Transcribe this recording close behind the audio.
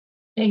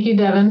Thank you,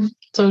 Devin.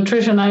 So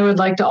Trish and I would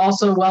like to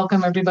also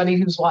welcome everybody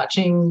who's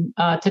watching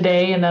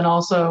today. And then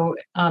also,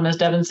 as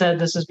Devin said,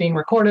 this is being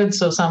recorded.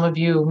 So some of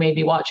you may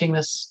be watching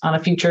this on a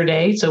future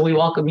day. So we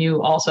welcome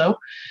you also.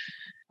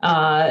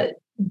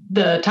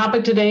 The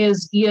topic today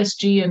is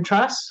ESG and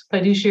trust,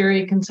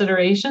 fiduciary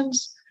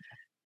considerations.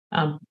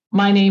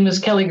 My name is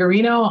Kelly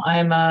Garino.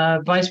 I'm a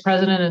vice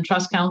president and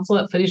trust counsel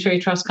at Fiduciary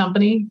Trust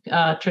Company.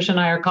 Trish and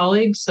I are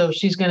colleagues, so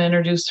she's going to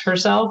introduce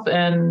herself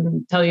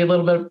and tell you a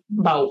little bit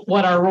about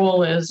what our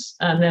role is,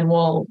 and then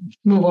we'll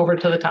move over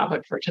to the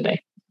topic for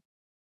today.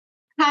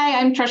 Hi,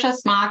 I'm Tricia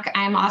Smock.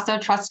 I'm also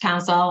trust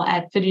counsel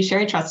at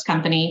Fiduciary Trust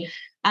Company.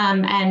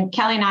 And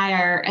Kelly and I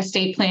are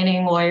estate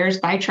planning lawyers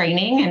by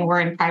training, and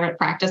we're in private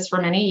practice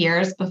for many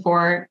years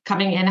before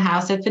coming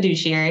in-house at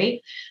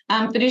Fiduciary.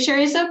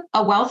 Fiduciary is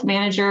a wealth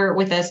manager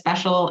with a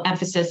special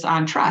emphasis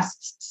on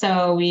trusts.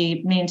 So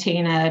we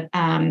maintain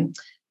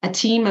a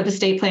team of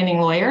estate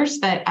planning lawyers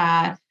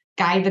that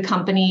guide the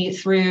company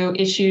through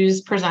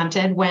issues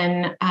presented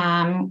when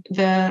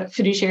the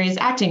fiduciary is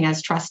acting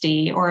as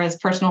trustee or as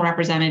personal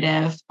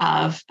representative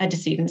of a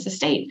decedent's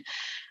estate.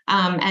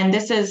 And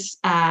this is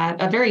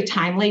a very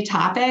timely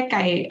topic.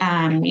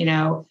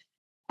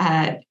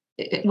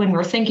 When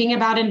we're thinking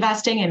about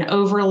investing and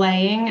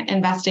overlaying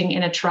investing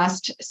in a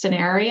trust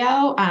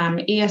scenario,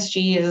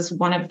 ESG is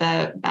one of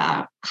the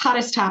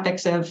hottest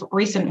topics of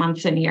recent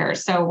months and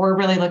years. So we're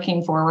really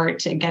looking forward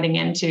to getting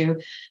into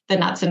the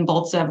nuts and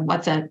bolts of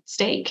what's at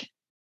stake.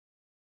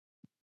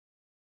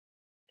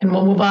 And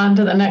we'll move on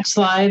to the next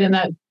slide, and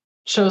that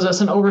shows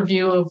us an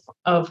overview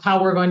of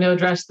how we're going to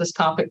address this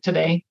topic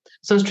today.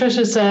 So as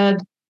Tricia said,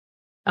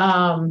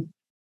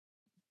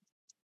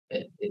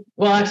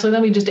 well, actually,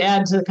 let me just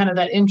add to kind of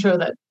that intro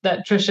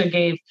that Tricia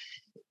gave.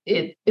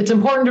 It's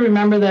important to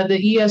remember that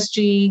the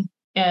ESG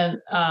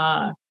and,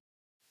 all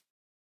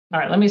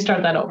right, let me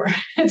start that over.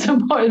 It's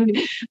important.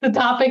 The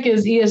topic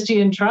is ESG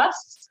and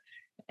trusts,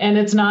 and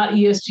it's not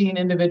ESG and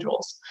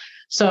individuals.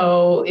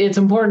 So it's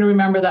important to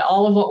remember that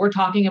all of what we're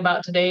talking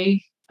about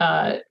today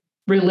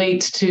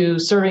relates to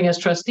serving as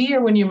trustee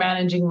or when you're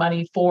managing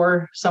money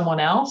for someone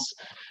else.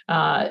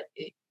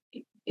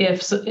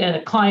 If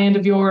a client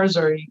of yours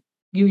or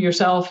you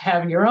yourself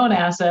have your own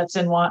assets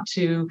and want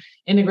to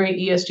integrate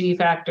ESG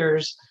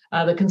factors,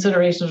 the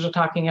considerations we're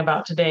talking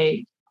about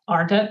today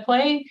aren't at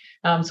play.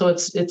 So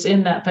it's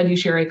in that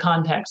fiduciary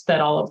context that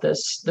all of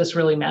this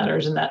really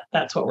matters, and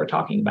that's what we're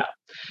talking about.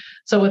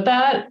 So with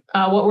that,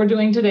 what we're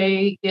doing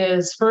today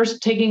is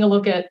first taking a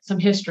look at some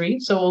history.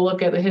 So we'll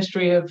look at the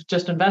history of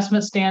just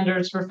investment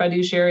standards for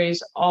fiduciaries,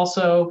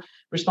 also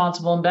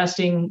responsible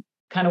investing,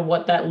 kind of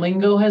what that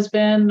lingo has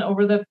been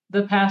over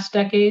the past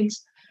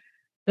decades.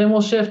 Then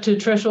we'll shift to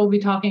Tricia will be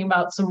talking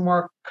about some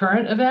more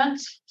current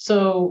events.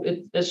 So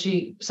as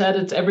she said,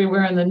 it's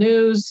everywhere in the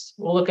news.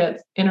 We'll look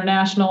at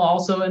international,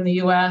 also in the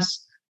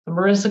US, the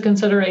Marissa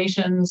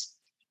considerations,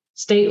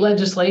 state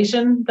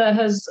legislation that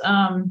has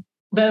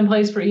been in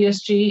place for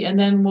ESG, and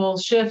then we'll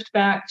shift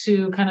back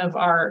to kind of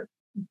our,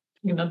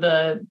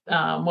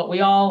 what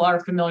we all are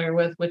familiar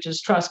with, which is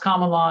trust,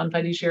 common law, and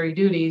fiduciary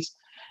duties,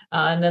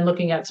 and then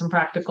looking at some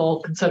practical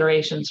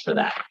considerations for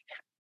that.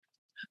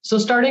 So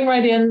starting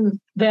right in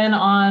then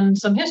on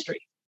some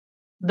history,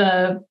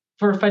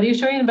 for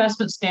fiduciary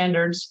investment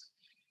standards,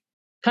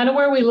 kind of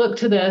where we look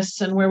to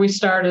this and where we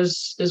start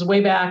is way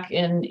back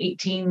in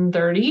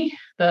 1830,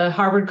 the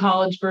Harvard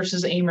College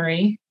versus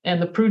Amory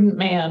and the prudent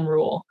man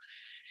rule.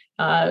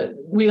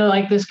 We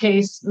like this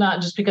case,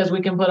 not just because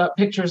we can put up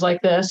pictures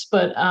like this,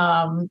 but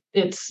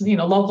it's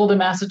local to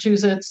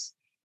Massachusetts.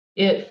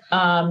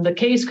 The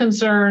case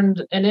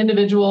concerned an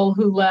individual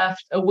who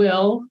left a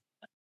will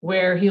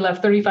where he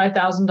left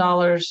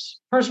 $35,000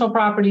 personal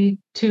property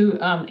to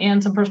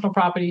and some personal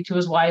property to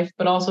his wife,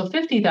 but also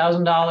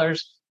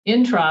 $50,000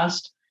 in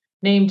trust,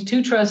 named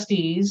two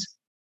trustees,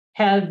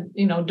 had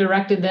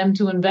directed them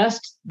to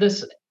invest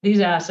these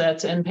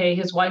assets and pay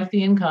his wife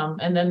the income,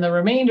 and then the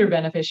remainder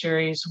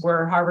beneficiaries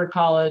were Harvard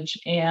College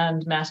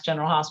and Mass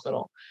General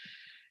Hospital.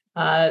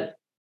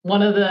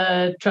 One of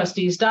the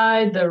trustees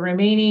died, the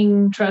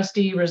remaining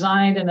trustee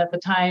resigned, and at the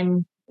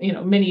time,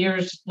 many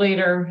years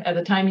later, at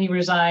the time he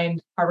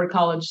resigned, Harvard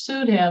College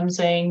sued him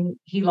saying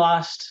he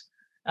lost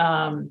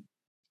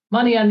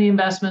money on the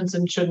investments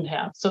and shouldn't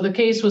have. So the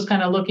case was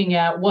kind of looking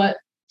at what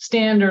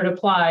standard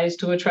applies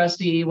to a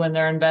trustee when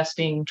they're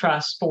investing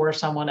trust for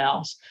someone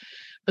else.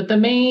 But the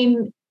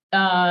main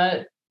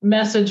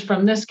message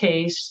from this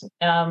case,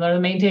 or the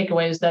main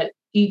takeaway, is that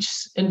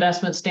each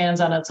investment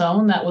stands on its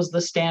own. That was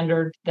the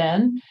standard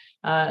then.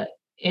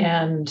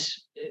 And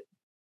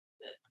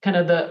kind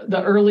of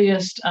the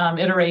earliest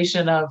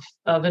iteration of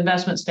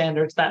investment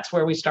standards, that's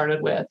where we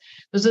started with.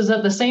 This is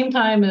at the same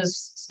time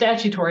as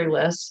statutory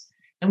lists.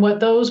 And what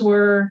those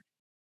were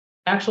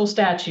actual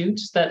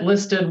statutes that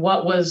listed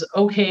what was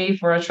okay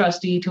for a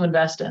trustee to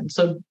invest in.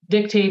 So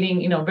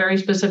dictating, very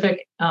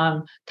specific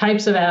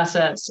types of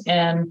assets.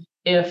 And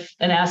if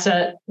an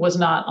asset was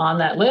not on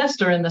that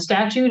list or in the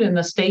statute in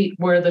the state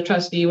where the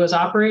trustee was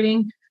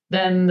operating,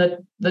 then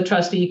the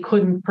trustee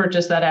couldn't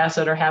purchase that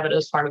asset or have it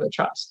as part of the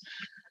trust.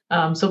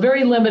 So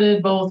very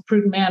limited, both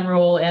prudent man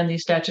rule and the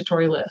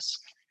statutory lists.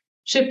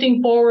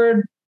 Shifting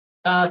forward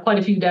quite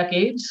a few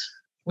decades,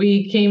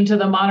 we came to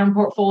the modern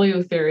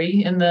portfolio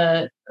theory in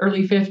the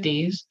early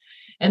 50s.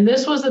 And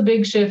this was a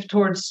big shift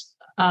towards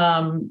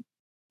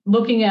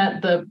looking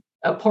at the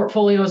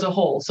portfolio as a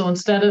whole. So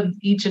instead of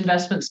each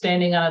investment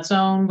standing on its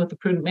own with the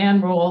prudent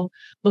man rule,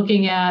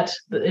 looking at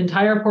the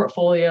entire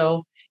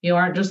portfolio, you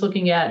aren't just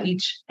looking at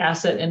each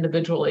asset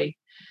individually.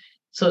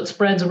 So it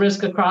spreads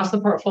risk across the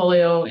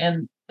portfolio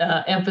and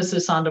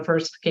emphasis on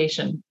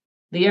diversification.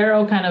 The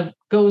arrow kind of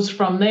goes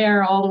from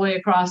there all the way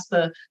across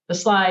the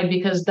slide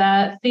because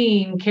that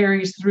theme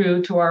carries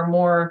through to our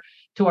more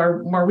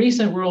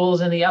recent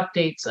rules and the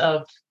updates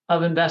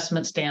of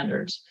investment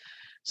standards.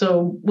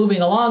 So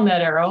moving along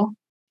that arrow,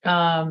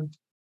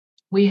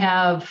 we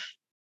have,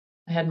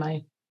 I had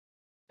my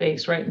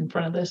face right in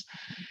front of this.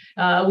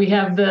 We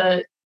have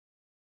the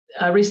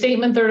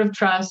Restatement Third of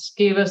Trust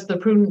gave us the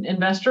Prudent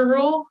Investor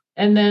Rule,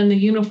 and then the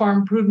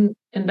Uniform Prudent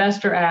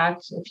Investor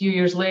Act a few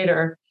years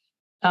later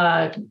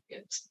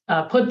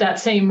put that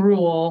same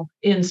rule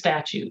in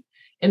statute.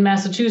 In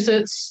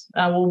Massachusetts,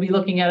 we'll be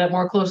looking at it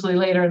more closely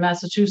later. In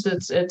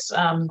Massachusetts, it's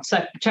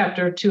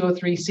Chapter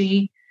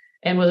 203C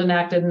and was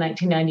enacted in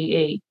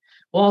 1998.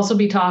 We'll also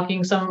be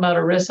talking some about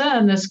ERISA,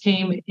 and this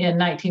came in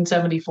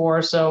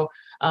 1974, so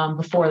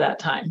before that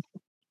time.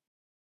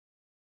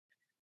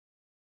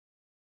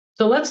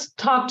 So let's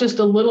talk just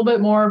a little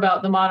bit more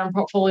about the modern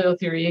portfolio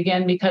theory,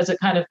 again, because it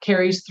kind of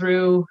carries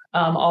through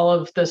all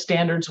of the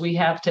standards we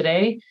have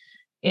today.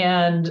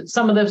 And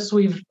some of this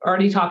we've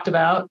already talked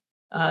about.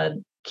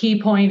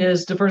 Key point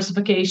is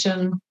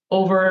diversification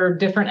over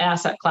different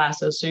asset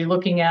classes. So you're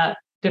looking at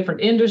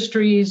different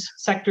industries,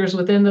 sectors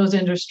within those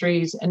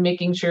industries, and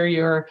making sure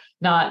you're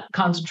not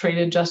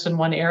concentrated just in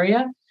one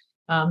area.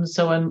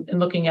 So in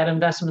looking at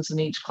investments in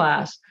each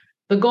class.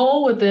 The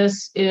goal with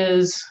this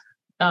is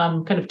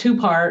kind of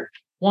two-part.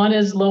 One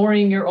is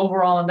lowering your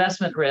overall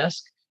investment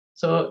risk.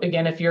 So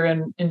again, if you're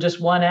in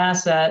just one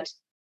asset,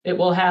 it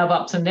will have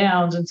ups and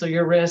downs. And so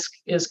your risk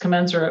is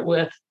commensurate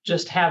with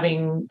just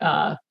having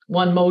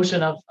one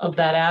motion of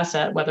that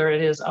asset, whether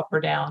it is up or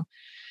down.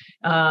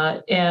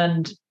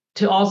 And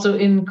to also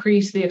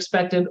increase the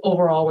expected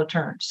overall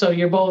return. So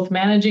you're both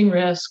managing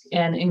risk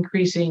and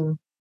increasing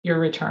your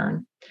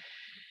return.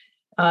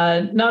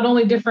 Not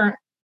only different,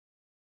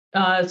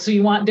 so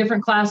you want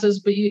different classes,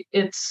 but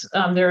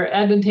they're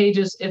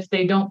advantageous if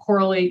they don't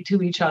correlate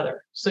to each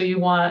other. So you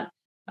want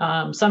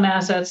some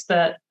assets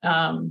that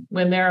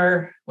when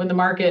the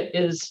market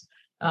is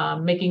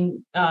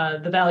making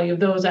the value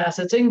of those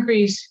assets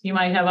increase, you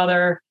might have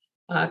other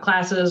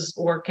classes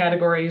or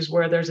categories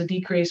where there's a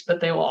decrease, but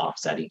they will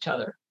offset each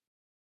other.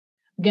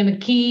 Again, a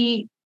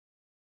key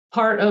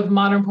part of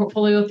modern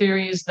portfolio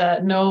theory is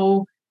that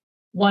no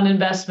one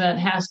investment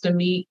has to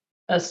meet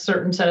a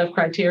certain set of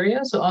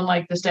criteria. So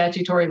unlike the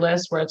statutory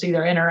list where it's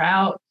either in or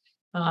out,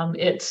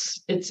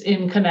 it's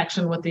in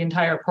connection with the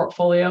entire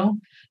portfolio.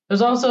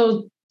 There's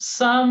also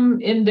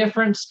some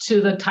indifference to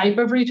the type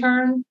of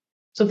return.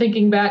 So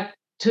thinking back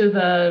to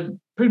the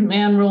Prudent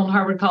Man rule in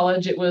Harvard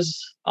College, it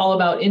was all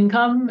about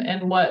income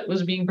and what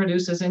was being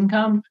produced as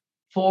income.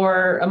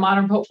 For a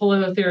modern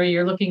portfolio theory,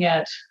 you're looking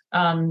at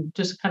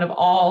just kind of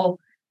all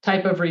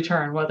type of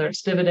return, whether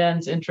it's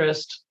dividends,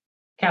 interest,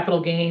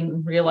 capital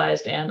gain,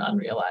 realized and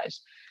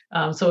unrealized.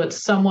 So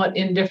it's somewhat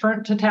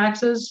indifferent to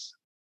taxes.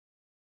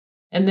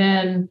 And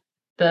then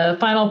the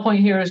final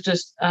point here is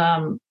just,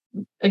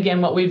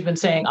 again, what we've been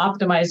saying,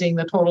 optimizing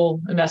the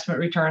total investment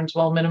returns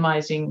while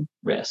minimizing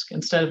risk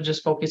instead of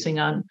just focusing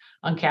on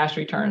cash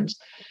returns.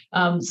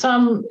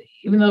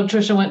 Even though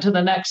Tricia went to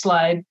the next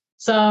slide,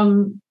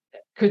 some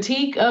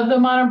critique of the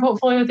modern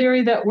portfolio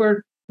theory that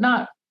we're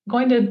not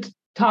going to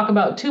talk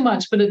about too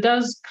much, but it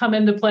does come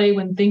into play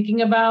when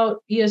thinking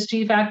about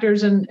ESG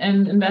factors and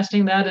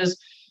investing. That is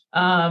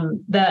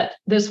that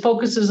this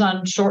focuses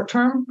on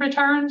short-term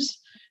returns,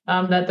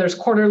 that there's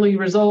quarterly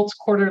results,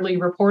 quarterly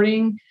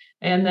reporting,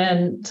 and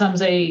then some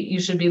say you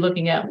should be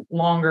looking at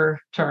longer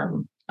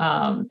term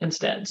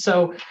instead.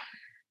 So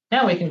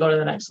now we can go to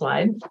the next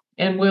slide,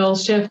 and we'll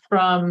shift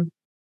from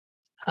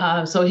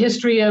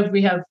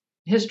we have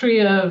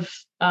history of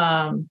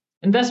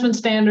investment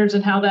standards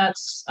and how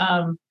that's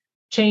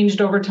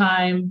changed over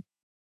time.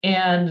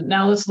 And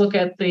now let's look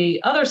at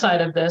the other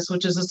side of this,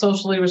 which is the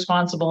socially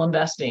responsible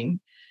investing.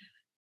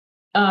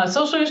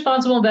 Socially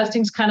responsible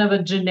investing is kind of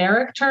a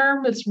generic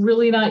term. It's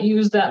really not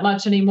used that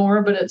much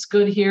anymore, but it's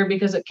good here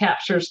because it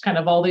captures kind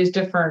of all these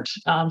different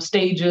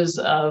stages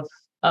of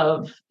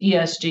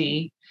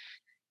ESG.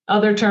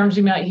 Other terms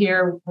you might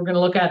hear, we're going to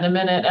look at in a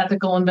minute: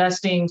 ethical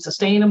investing,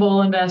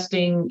 sustainable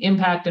investing,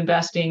 impact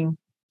investing.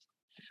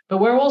 But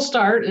where we'll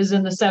start is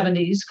in the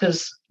 70s,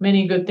 because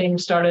many good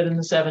things started in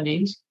the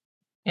 70s,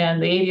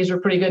 and the 80s were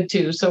pretty good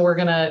too. So we're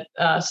going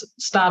to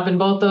stop in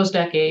both those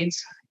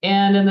decades.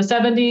 And in the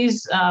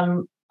 70s,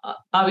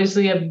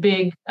 obviously a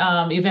big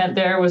event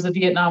there was the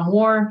Vietnam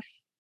War.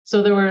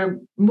 So there were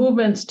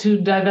movements to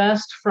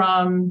divest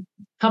from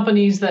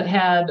companies that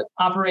had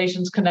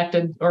operations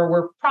connected or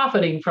were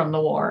profiting from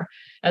the war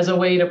as a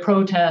way to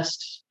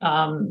protest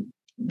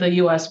the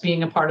U.S.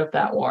 being a part of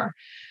that war.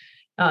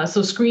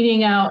 So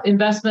screening out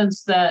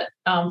investments that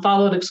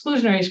followed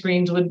exclusionary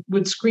screens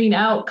would screen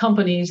out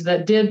companies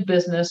that did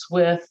business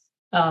with,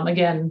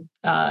 again,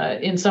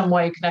 in some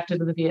way connected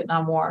to the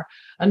Vietnam War.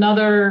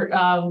 Another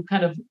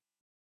kind of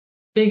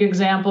big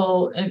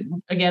example,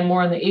 again,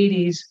 more in the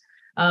 80s,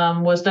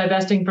 was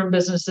divesting from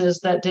businesses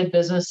that did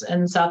business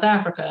in South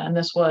Africa. And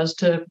this was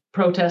to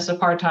protest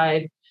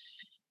apartheid.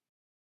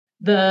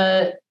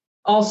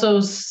 Also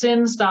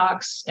sin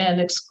stocks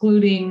and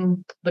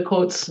excluding the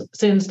quotes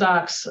sin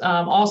stocks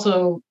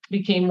also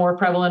became more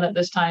prevalent at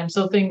this time.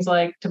 So things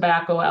like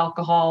tobacco,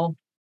 alcohol,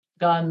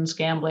 guns,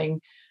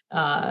 gambling,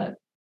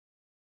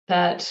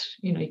 that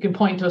you can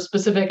point to a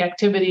specific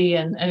activity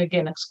and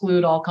again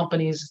exclude all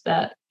companies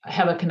that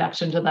have a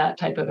connection to that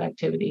type of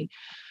activity.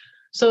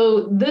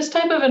 So this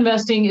type of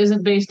investing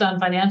isn't based on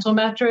financial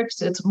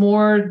metrics. It's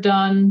more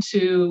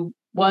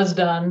was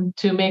done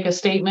to make a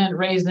statement,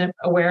 raise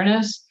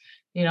awareness.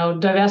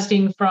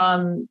 Divesting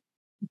from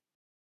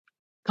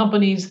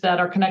companies that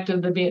are connected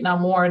to the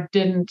Vietnam War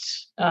didn't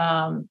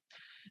have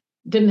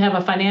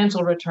a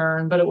financial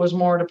return, but it was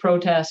more to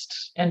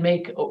protest and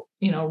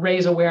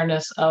raise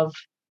awareness of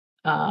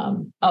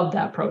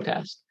that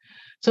protest.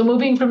 So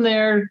moving from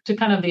there to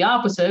kind of the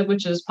opposite,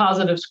 which is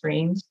positive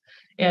screens,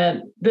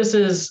 and this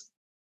is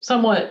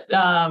somewhat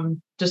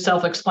just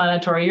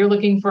self-explanatory. You're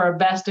looking for a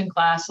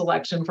best-in-class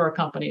selection for a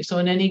company. So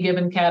in any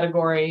given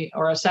category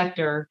or a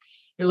sector,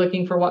 you're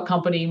looking for what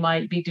company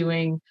might be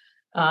doing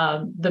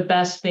the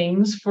best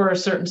things for a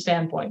certain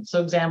standpoint.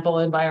 So example,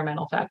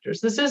 environmental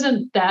factors. This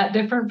isn't that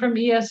different from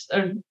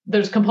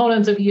there's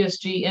components of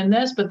ESG in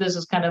this, but this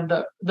is kind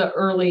of the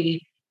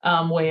early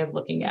way of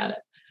looking at it.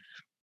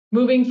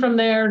 Moving from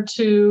there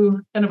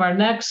to kind of our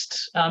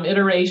next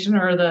iteration,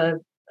 or the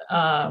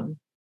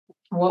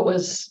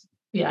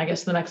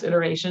next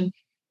iteration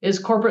is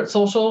corporate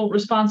social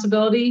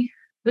responsibility.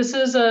 This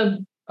is a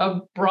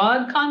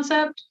broad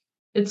concept.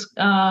 It's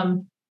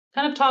kind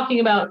of talking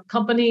about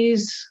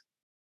companies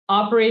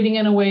operating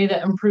in a way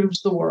that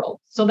improves the world.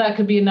 So that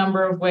could be a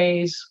number of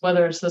ways,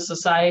 whether it's the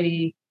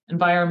society,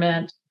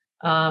 environment,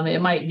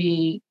 it might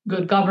be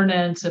good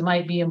governance, it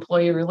might be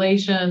employee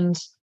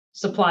relations,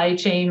 supply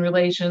chain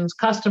relations,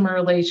 customer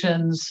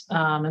relations,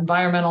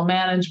 environmental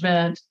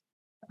management,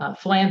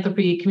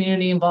 philanthropy,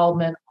 community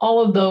involvement,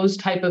 all of those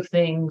type of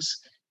things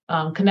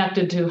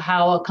connected to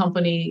how a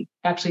company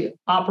actually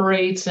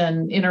operates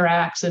and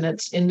interacts in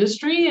its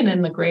industry and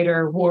in the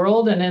greater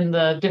world and in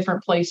the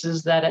different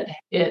places that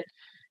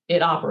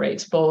it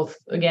operates. Both,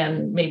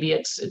 again, maybe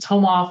it's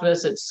home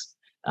office, it's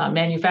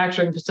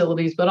manufacturing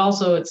facilities, but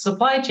also its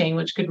supply chain,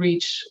 which could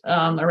reach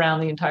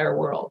around the entire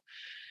world.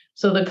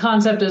 So the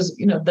concept is,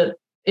 that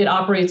it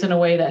operates in a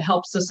way that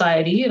helps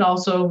society. It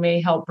also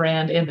may help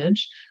brand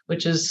image,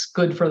 which is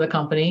good for the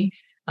company,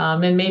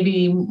 and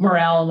maybe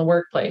morale in the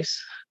workplace.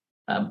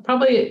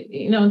 Probably,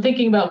 in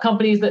thinking about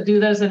companies that do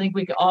this, I think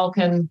we all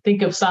can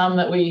think of some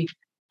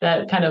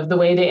that kind of the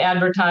way they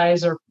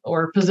advertise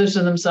or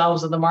position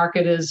themselves in the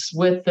market is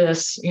with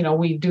this,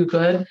 we do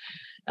good.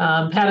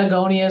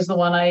 Patagonia is the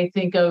one I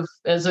think of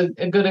as a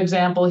good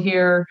example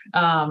here.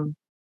 If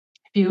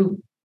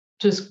you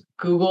just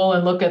Google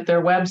and look at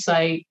their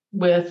website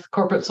with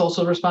corporate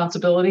social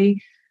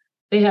responsibility,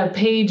 they have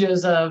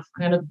pages of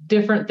kind of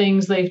different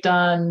things they've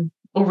done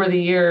over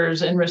the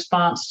years in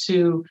response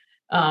to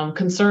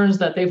concerns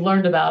that they've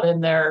learned about in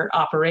their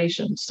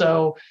operations.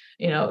 So,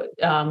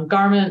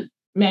 garment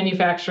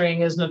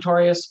manufacturing is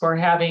notorious for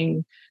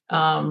having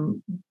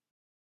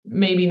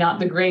maybe not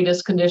the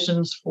greatest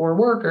conditions for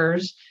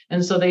workers.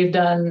 And so they've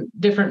done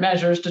different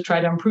measures to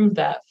try to improve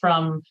that,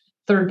 from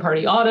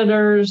third-party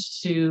auditors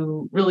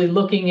to really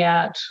looking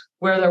at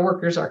where their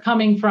workers are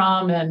coming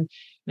from. And,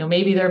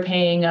 maybe they're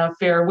paying a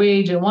fair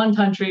wage in one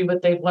country,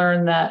 but they've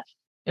learned that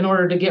in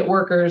order to get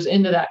workers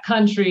into that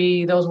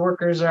country, those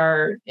workers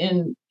are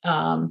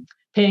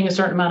paying a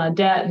certain amount of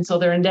debt. And so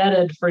they're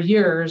indebted for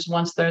years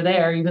once they're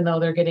there, even though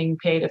they're getting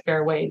paid a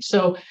fair wage.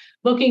 So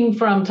looking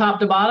from top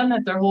to bottom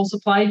at their whole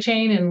supply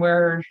chain and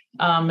where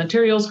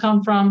materials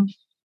come from.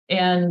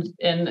 And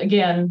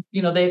again,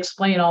 they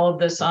explain all of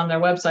this on their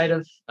website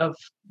of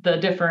the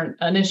different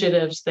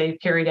initiatives they've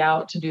carried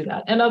out to do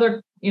that. And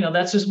other,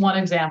 that's just one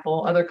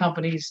example. Other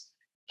companies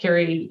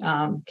carry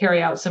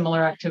out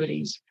similar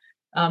activities.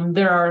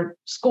 There are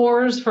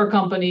scores for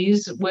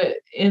companies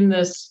in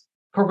this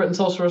corporate and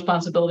social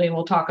responsibility, and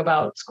we'll talk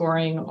about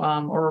scoring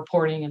or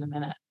reporting in a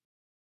minute.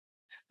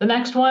 The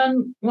next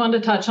one we want to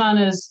touch on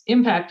is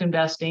impact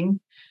investing.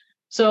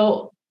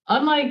 So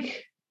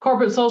unlike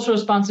corporate social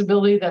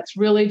responsibility, that's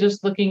really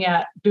just looking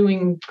at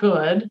doing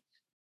good,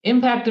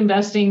 impact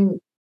investing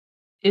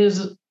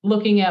is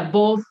looking at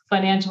both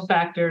financial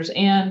factors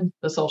and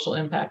the social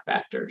impact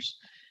factors.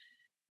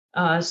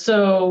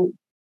 So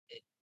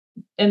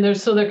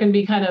there can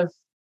be kind of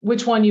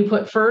which one you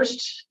put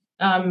first.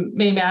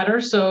 may matter.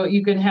 So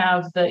you can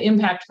have the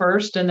impact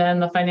first, and then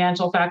the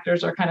financial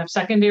factors are kind of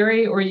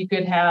secondary, or you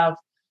could have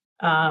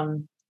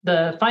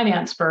the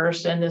finance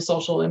first, and the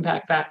social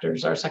impact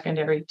factors are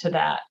secondary to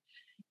that.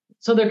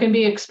 So there can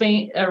be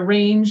a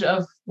range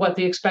of what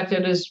the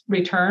expected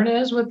return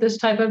is with this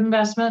type of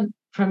investment,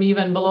 from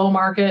even below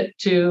market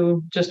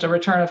to just a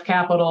return of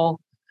capital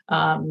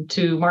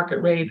to market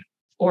rate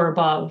or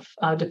above,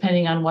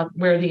 depending on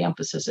where the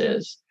emphasis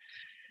is.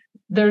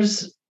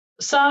 There's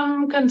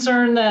some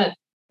concern that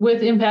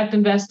with impact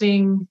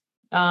investing,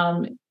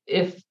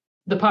 if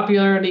the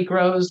popularity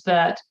grows,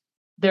 that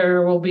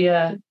there will be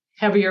a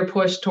heavier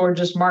push toward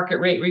just market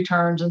rate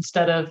returns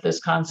instead of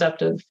this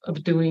concept of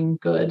doing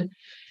good.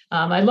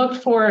 I looked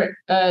for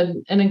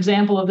an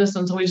example of this,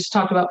 and so we just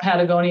talked about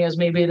Patagonia as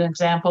maybe an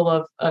example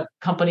of a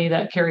company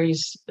that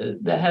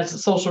has a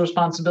social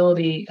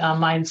responsibility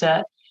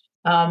mindset.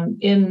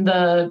 In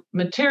the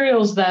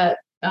materials that,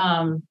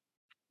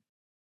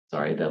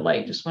 sorry, the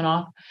light just went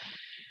off.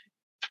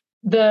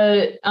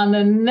 On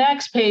the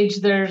next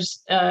page,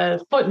 there's a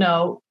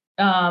footnote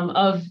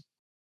of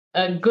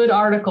a good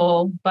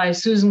article by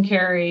Susan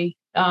Carey.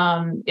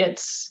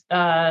 It's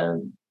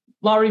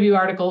law review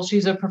article.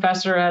 She's a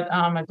professor at,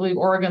 I believe,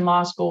 Oregon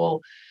Law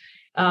School.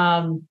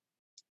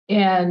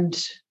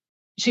 And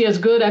she has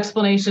good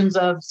explanations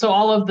of, so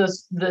all of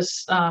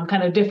this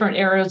kind of different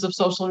areas of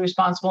socially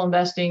responsible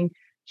investing.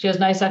 She has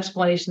nice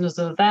explanations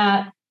of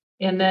that.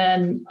 And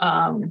then,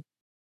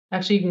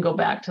 actually, you can go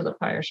back to the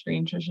prior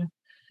screen, Tricia.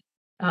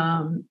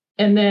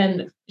 And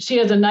then she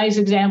has a nice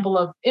example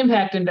of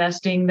impact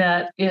investing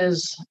that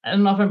is, I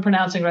don't know if I'm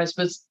pronouncing it right,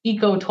 but it's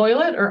Eco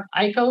Toilet or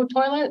ICO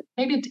Toilet.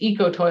 Maybe it's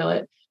Eco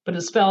Toilet, but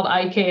it's spelled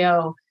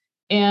IKO.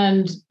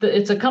 And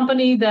it's a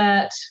company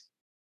that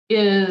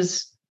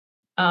is,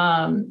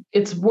 so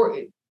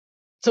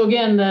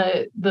again,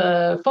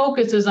 the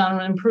focus is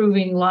on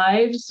improving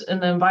lives and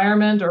the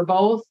environment, or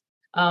both,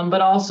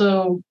 but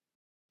also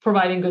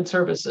providing good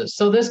services.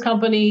 So this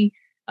company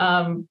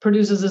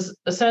produces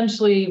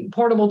essentially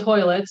portable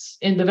toilets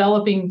in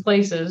developing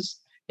places.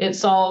 It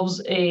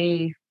solves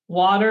a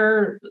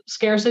water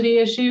scarcity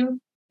issue.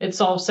 It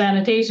solves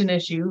sanitation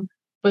issue.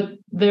 But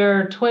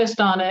their twist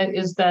on it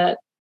is that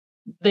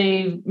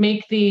they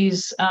make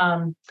these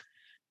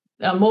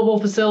mobile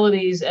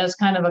facilities as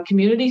kind of a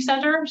community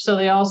center. So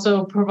they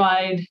also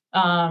provide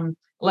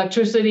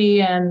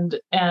electricity and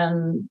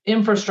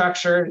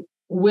infrastructure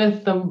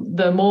with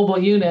the mobile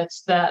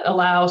units that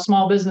allow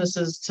small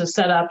businesses to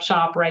set up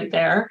shop right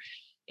there.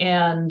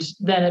 And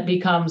then it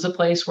becomes a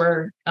place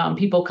where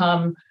people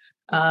come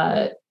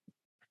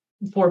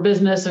for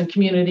business and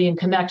community and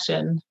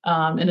connection,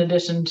 in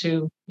addition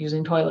to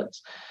using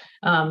toilets.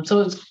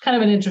 So it's kind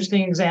of an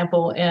interesting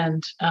example,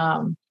 and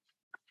you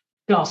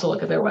can also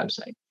look at their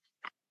website.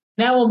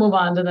 Now we'll move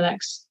on to the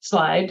next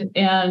slide,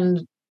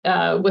 and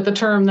with a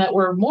term that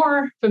we're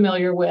more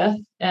familiar with,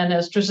 and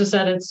as Tricia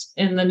said, it's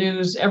in the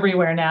news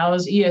everywhere now,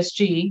 is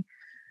ESG.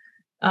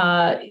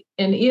 And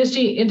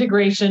ESG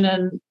integration,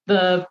 and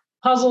the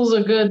puzzle's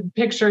a good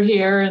picture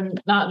here,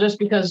 and not just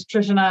because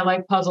Tricia and I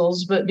like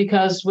puzzles, but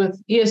because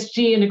with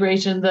ESG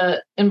integration,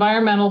 the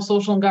environmental,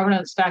 social, and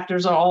governance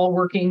factors are all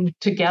working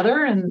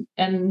together,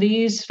 and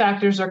these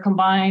factors are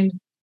combined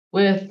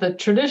with the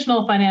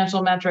traditional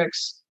financial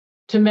metrics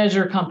to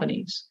measure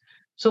companies.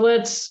 So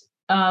let's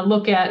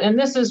look at, and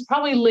this is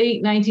probably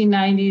late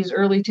 1990s,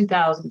 early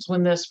 2000s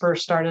when this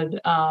first started,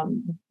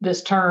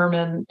 this term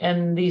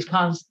and these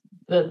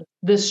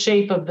this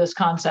shape of this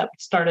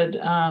concept started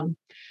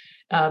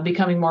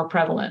becoming more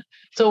prevalent.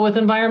 So with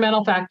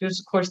environmental factors,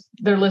 of course,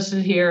 they're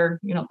listed here,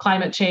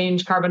 climate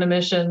change, carbon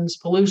emissions,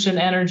 pollution,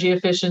 energy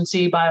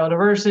efficiency,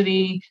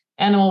 biodiversity,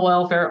 animal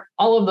welfare,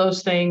 all of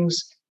those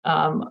things.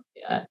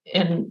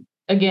 And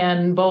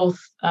again, both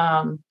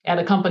at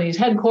a company's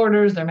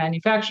headquarters, their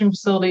manufacturing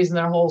facilities, and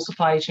their whole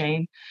supply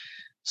chain.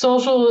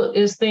 Social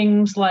is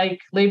things like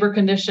labor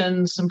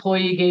conditions,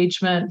 employee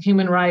engagement,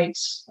 human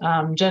rights,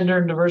 gender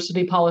and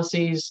diversity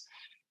policies.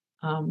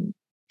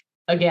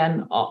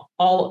 Again,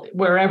 all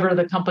wherever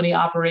the company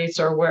operates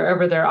or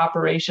wherever their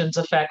operations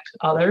affect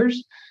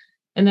others.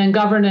 And then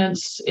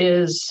governance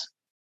is,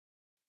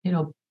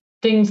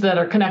 things that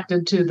are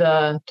connected to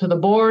the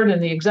board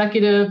and the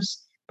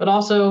executives, but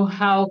also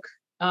how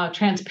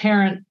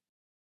transparent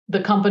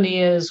the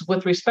company is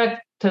with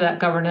respect to that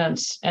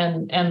governance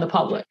and the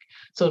public.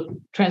 So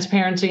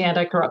transparency,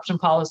 anti-corruption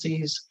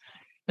policies,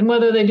 and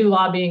whether they do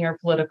lobbying or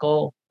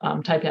political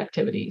type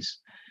activities.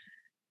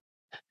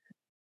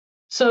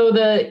 So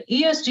the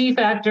ESG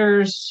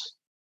factors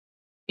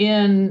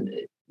in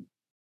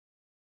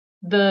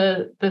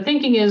the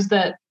thinking is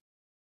that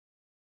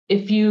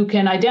if you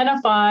can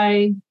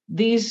identify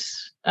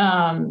these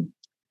or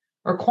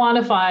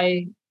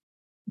quantify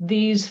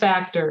these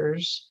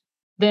factors,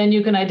 then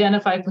you can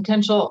identify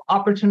potential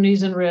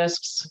opportunities and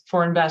risks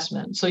for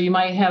investment. So you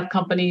might have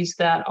companies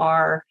that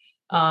are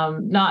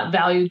not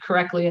valued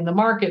correctly in the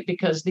market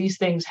because these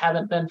things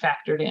haven't been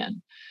factored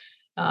in.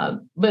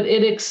 But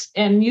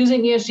and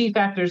using ESG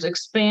factors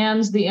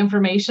expands the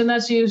information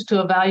that's used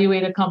to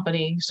evaluate a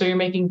company, so you're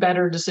making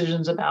better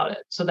decisions about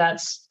it. So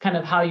that's kind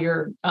of how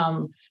you're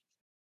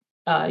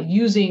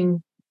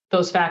using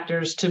those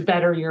factors to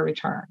better your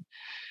return.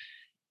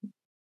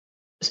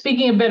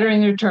 Speaking of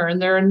bettering the return,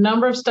 there are a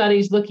number of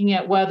studies looking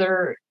at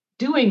whether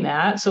doing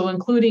that, so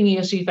including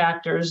ESG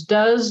factors,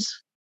 does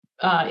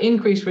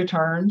increase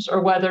returns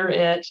or whether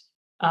it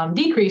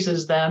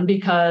decreases them,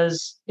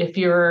 because if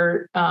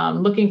you're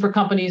looking for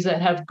companies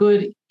that have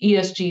good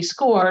ESG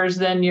scores,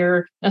 then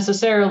you're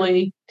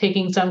necessarily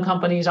taking some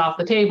companies off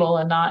the table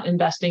and not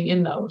investing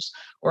in those,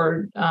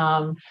 or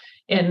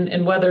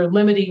and whether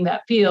limiting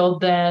that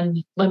field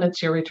then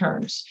limits your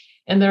returns.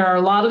 And there are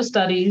a lot of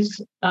studies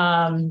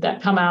that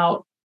come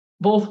out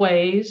both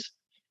ways.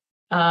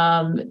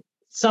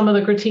 Some of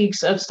the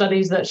critiques of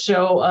studies that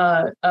show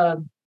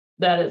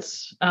that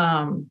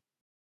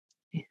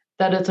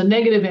it's a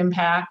negative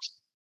impact.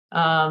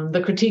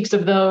 The critiques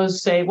of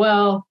those say,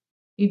 well,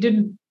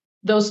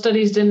 those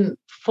studies didn't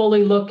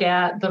fully look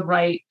at the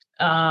right,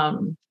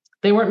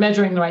 they weren't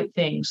measuring the right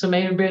things. So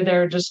maybe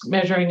they're just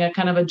measuring a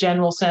kind of a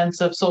general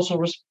sense of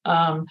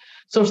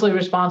socially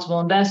responsible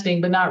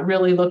investing, but not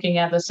really looking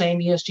at the same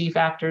ESG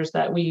factors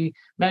that we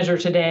measure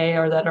today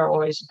or that are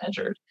always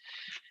measured.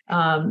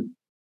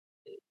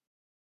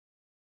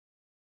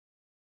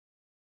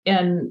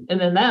 And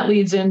then that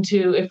leads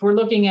into, if we're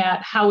looking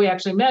at how we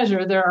actually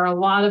measure, there are a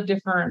lot of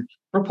different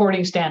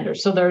reporting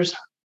standards. So there's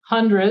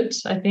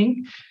hundreds, I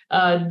think,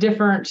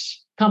 different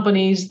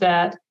companies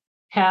that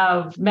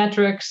have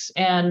metrics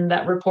and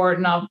that report.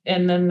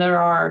 And then there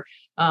are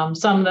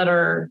some that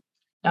are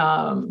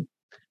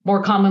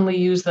more commonly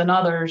used than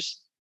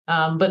others.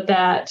 But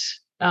that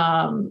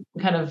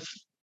kind of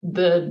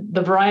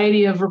the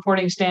variety of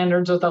reporting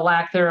standards or the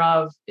lack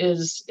thereof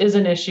is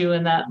an issue,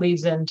 and that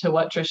leads into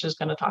what Trish is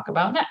going to talk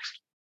about next.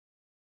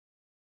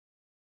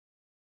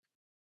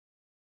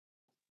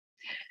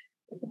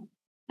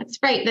 That's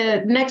right.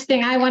 The next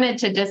thing I wanted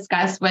to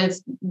discuss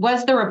was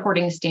the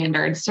reporting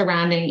standards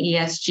surrounding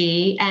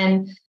ESG.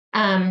 And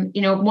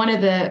one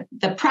of the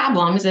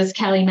problems, as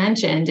Kelly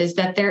mentioned, is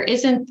that there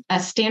isn't a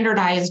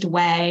standardized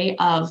way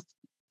of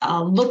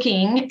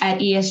looking at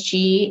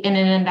ESG in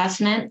an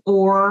investment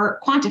or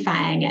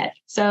quantifying it.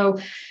 So,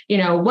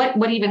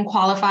 what even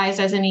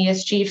qualifies as an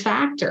ESG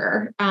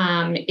factor?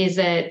 Is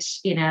it,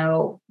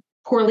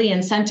 poorly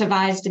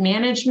incentivized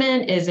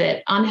management? Is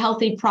it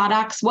unhealthy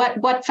products?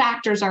 What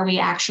factors are we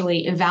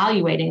actually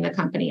evaluating the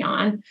company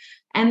on?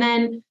 And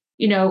then,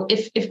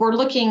 if we're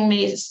looking,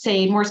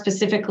 say, more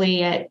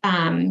specifically at,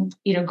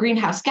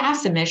 greenhouse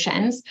gas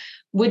emissions,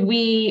 would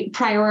we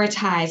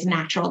prioritize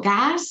natural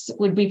gas?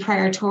 Would we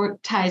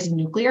prioritize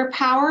nuclear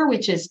power,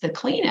 which is the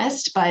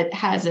cleanest, but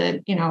has a,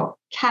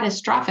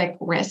 catastrophic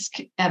risk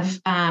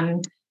of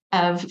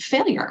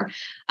failure?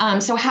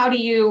 So how do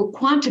you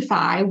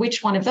quantify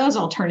which one of those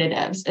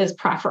alternatives is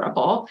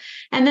preferable?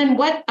 And then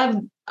what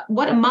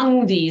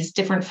among these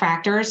different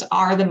factors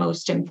are the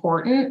most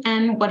important,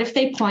 and what if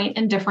they point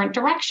in different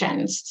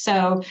directions?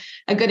 So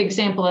a good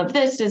example of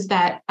this is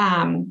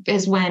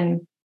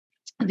when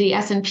the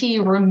S&P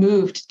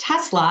removed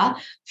Tesla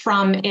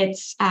from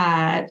its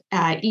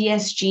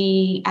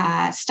ESG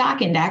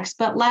stock index,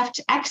 but left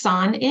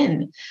Exxon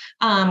in,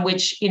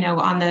 which,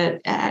 on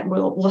the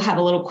we'll have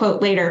a little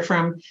quote later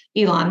from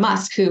Elon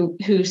Musk,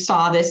 who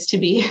saw this to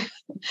be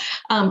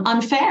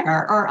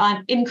unfair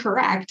or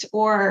incorrect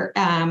or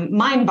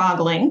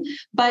mind-boggling.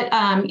 But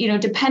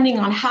depending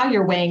on how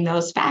you're weighing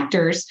those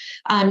factors,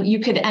 you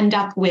could end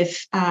up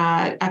with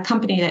a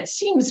company that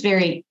seems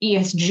very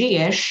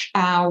ESG-ish,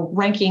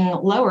 ranking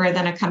lower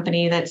than a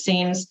company that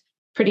seems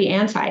pretty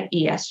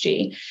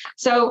anti-ESG.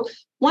 So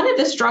one of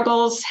the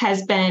struggles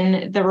has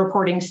been the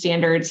reporting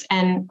standards,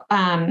 and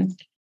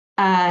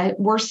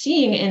we're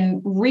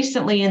seeing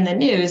recently in the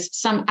news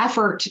some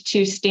effort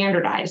to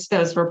standardize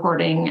those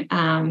reporting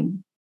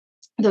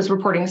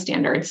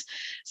standards.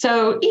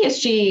 So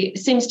ESG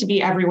seems to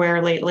be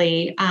everywhere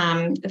lately.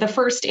 The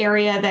first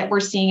area that we're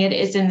seeing it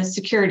is in the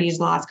securities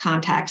laws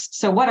context.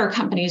 So what are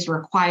companies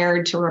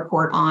required to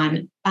report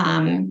on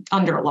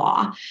under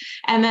law?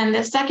 And then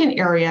the second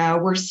area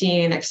we're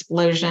seeing an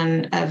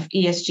explosion of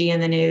ESG in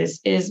the news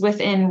is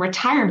within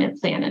retirement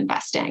plan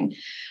investing.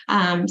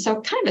 So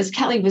kind of as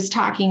Kelly was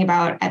talking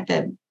about at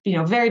the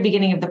very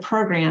beginning of the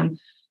program,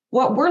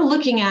 what we're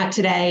looking at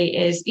today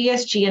is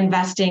ESG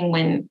investing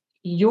when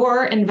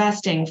you're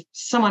investing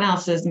someone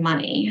else's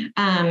money.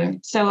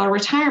 So a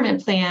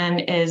retirement plan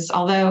is,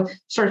 although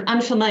sort of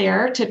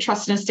unfamiliar to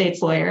trust and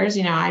estates lawyers,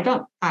 I'm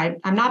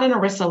not an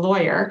ERISA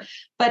lawyer,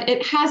 but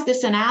it has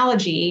this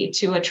analogy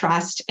to a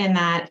trust in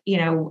that,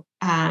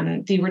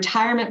 the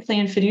retirement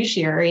plan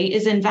fiduciary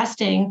is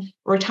investing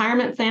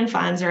retirement plan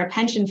funds or a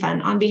pension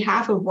fund on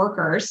behalf of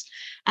workers.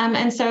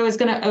 And so is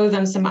going to owe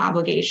them some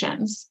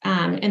obligations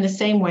in the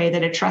same way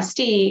that a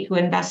trustee who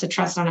invests a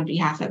trust on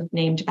behalf of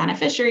named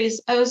beneficiaries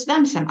owes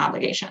them some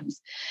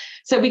obligations.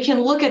 So we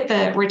can look at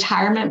the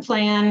retirement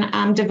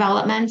plan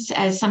developments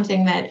as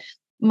something that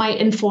might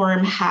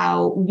inform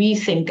how we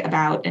think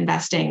about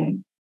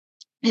investing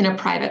in a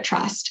private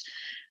trust.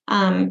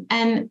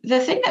 And the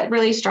thing that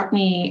really struck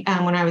me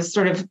when I was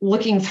sort of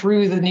looking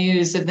through the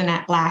news of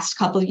the last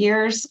couple of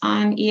years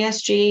on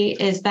ESG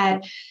is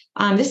that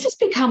this has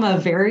become a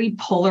very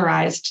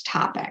polarized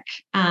topic,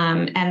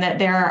 and that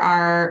there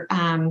are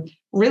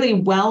really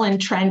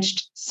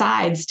well-entrenched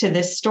sides to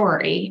this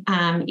story.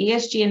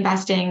 ESG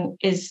investing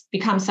is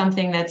become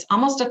something that's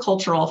almost a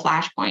cultural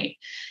flashpoint.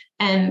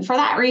 And for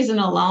that reason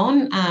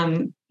alone,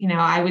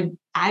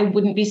 I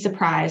wouldn't be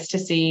surprised to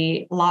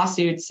see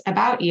lawsuits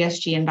about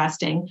ESG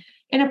investing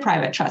in a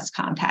private trust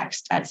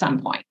context at some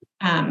point.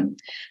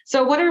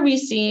 So what are we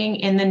seeing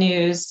in the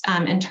news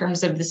in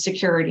terms of the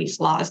securities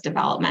laws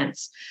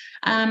developments?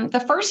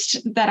 The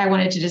first that I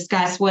wanted to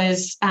discuss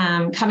was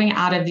coming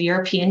out of the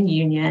European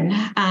Union,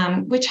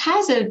 which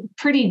has a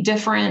pretty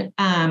different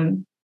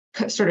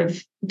sort of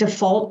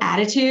default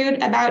attitude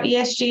about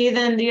ESG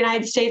than the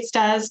United States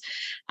does.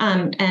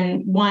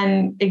 And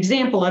one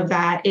example of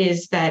that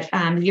is that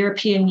the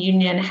European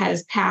Union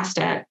has passed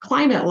a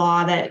climate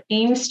law that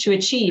aims to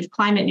achieve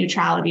climate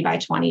neutrality by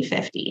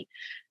 2050.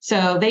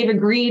 So they've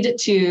agreed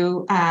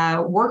to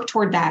work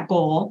toward that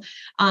goal.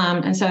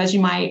 And so as you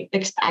might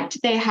expect,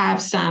 they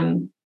have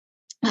some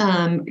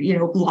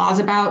laws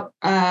about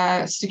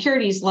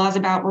securities, laws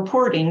about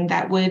reporting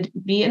that would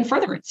be in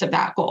furtherance of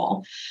that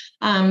goal.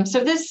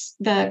 So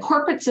the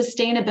Corporate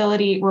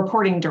Sustainability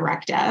Reporting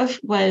Directive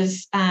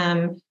was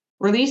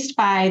released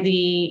by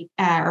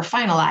or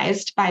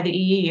finalized by the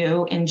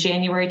EU in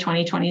January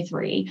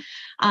 2023.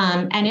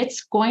 And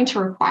it's going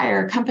to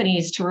require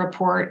companies to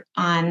report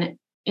on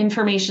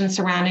information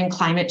surrounding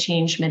climate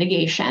change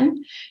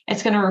mitigation.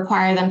 It's going to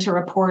require them to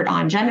report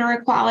on gender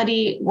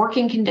equality,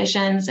 working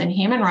conditions, and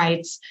human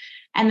rights.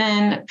 And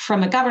then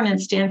from a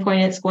governance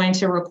standpoint, it's going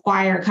to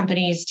require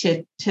companies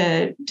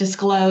to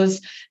disclose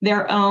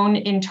their own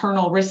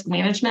internal risk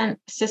management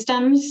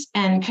systems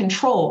and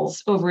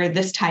controls over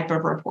this type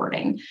of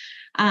reporting.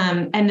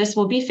 And this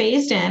will be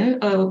phased in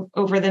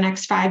over the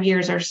next 5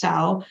 years or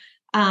so.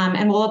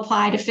 And will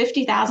apply to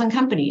 50,000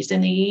 companies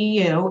in the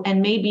EU and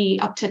maybe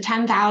up to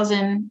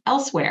 10,000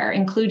 elsewhere,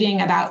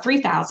 including about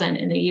 3,000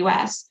 in the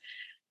US.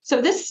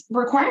 So this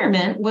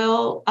requirement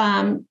will,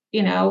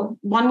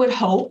 one would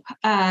hope,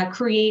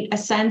 create a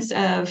sense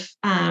of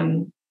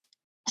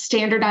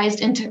standardized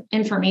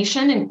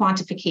information and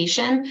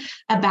quantification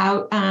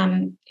about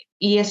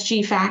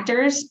ESG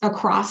factors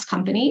across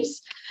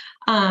companies.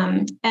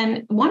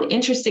 And one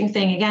interesting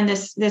thing, again,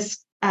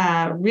 this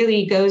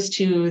really goes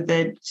to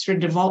the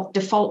sort of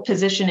default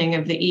positioning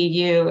of the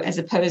EU as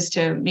opposed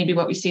to maybe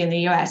what we see in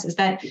the US, is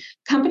that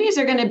companies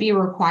are going to be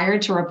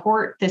required to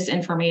report this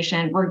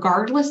information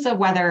regardless of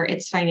whether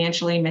it's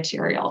financially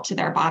material to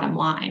their bottom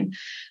line.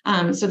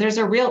 So there's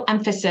a real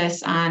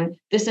emphasis on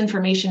this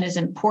information is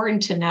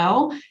important to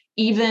know,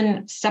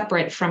 even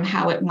separate from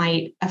how it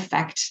might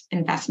affect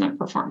investment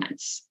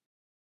performance.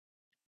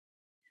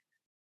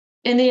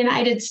 In the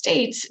United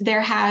States,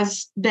 there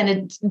has been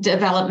a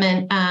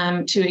development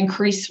to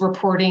increase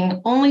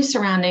reporting only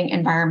surrounding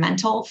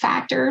environmental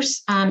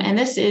factors. And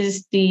this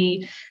is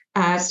the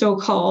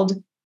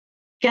so-called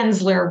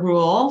Gensler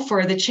rule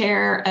for the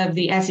chair of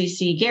the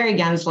SEC, Gary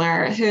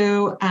Gensler,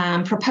 who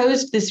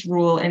proposed this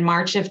rule in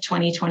March of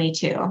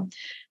 2022.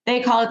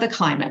 They call it the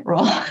climate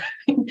rule.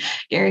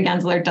 Gary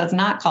Gensler does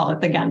not call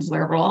it the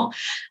Gensler rule.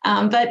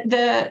 But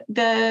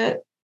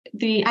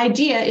the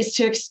idea is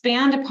to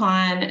expand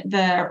upon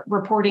the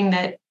reporting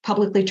that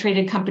publicly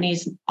traded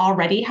companies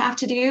already have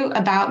to do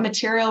about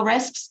material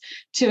risks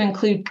to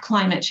include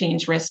climate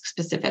change risk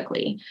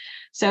specifically.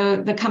 So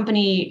the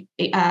company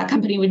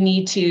would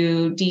need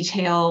to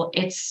detail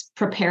its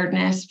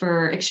preparedness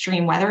for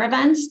extreme weather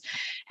events,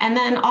 and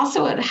then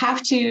also it would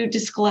have to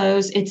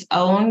disclose its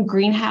own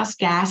greenhouse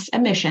gas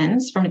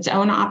emissions from its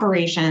own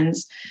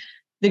operations,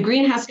 the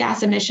greenhouse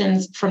gas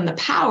emissions from the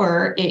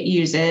power it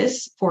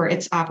uses for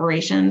its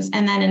operations,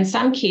 and then in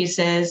some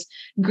cases,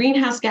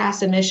 greenhouse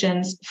gas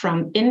emissions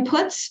from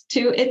inputs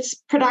to its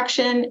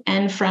production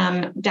and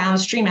from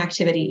downstream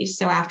activities,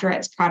 so after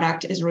its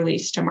product is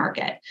released to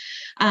market.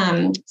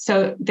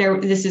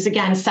 This is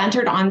again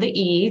centered on the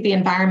E, the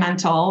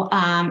environmental,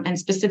 and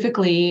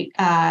specifically,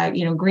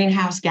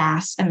 greenhouse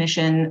gas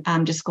emission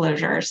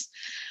disclosures.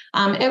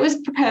 It was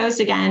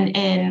proposed again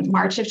in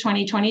March of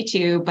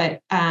 2022,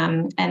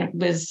 and it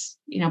was,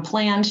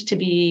 planned to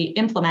be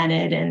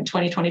implemented in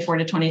 2024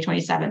 to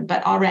 2027.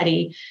 But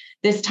already,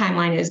 this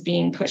timeline is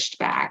being pushed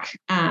back.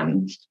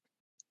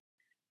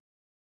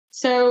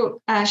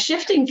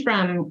 Shifting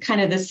from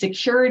kind of the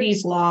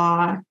securities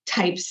law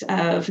types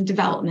of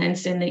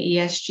developments in the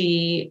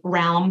ESG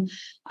realm,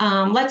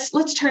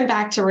 let's turn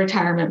back to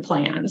retirement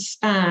plans.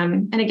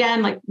 And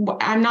again,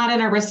 I'm not an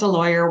ERISA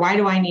lawyer. Why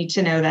do I need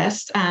to know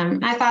this?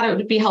 I thought it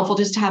would be helpful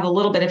just to have a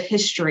little bit of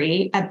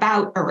history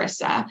about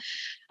ERISA.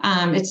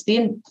 It's the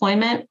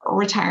Employment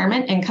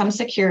Retirement Income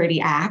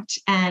Security Act,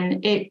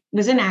 and it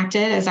was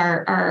enacted, as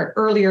our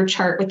earlier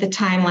chart with the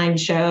timeline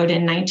showed,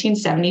 in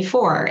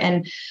 1974.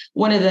 And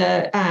one of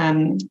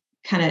the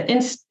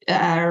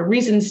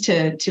reasons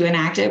to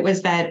enact it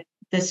was that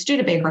the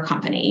Studebaker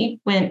company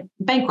went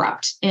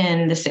bankrupt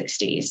in the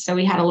 60s. So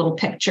we had a little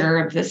picture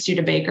of the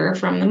Studebaker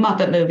from the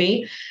Muppet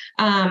movie.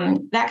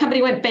 That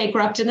company went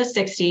bankrupt in the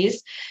 60s.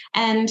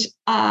 And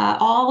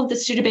all of the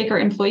Studebaker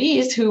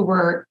employees who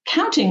were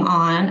counting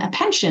on a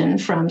pension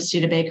from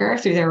Studebaker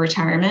through their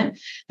retirement,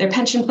 their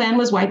pension plan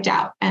was wiped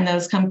out. And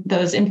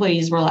those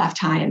employees were left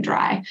high and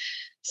dry.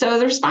 So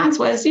the response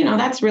was,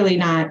 that's really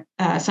not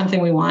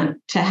something we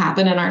want to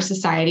happen in our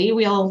society.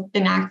 We'll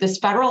enact this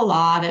federal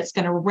law that's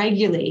going to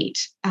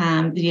regulate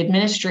the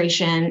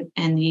administration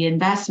and the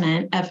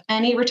investment of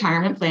any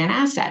retirement plan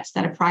assets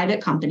that a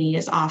private company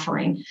is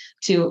offering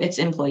to its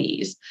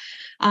employees.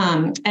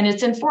 And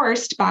it's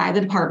enforced by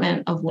the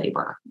Department of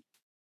Labor.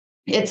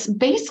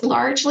 It's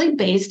largely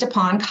based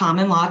upon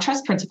common law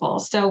trust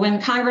principles. So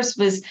when Congress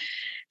was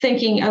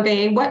thinking,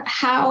 okay,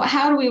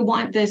 how do we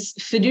want this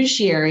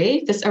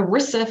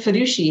ERISA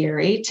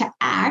fiduciary to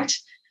act?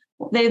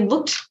 They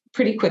looked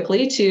pretty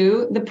quickly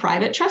to the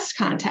private trust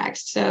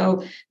context.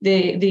 So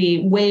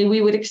the way we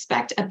would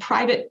expect a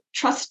private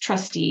trust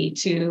trustee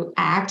to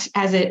act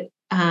as it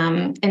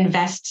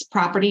invests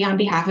property on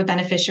behalf of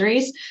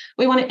beneficiaries,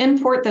 we want to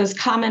import those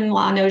common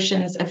law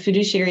notions of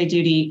fiduciary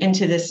duty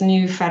into this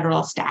new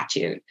federal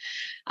statute.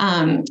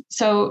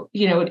 So,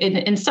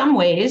 in some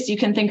ways, you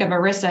can think of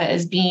ERISA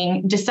as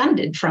being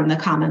descended from the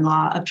common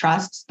law of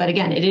trusts, but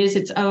again, it is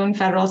its own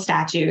federal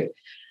statute.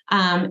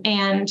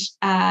 And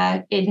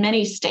in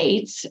many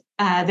states,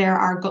 there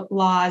are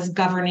laws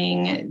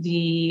governing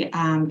the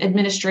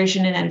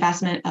administration and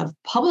investment of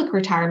public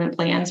retirement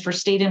plans for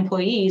state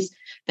employees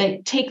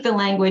that take the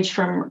language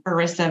from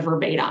ERISA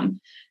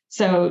verbatim.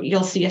 So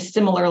you'll see a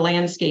similar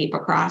landscape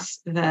across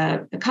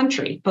the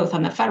country, both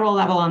on the federal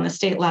level and the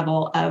state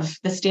level, of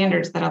the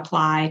standards that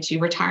apply to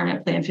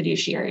retirement plan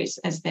fiduciaries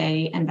as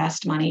they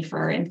invest money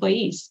for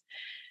employees.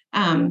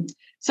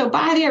 So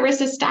by the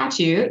ERISA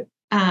statute,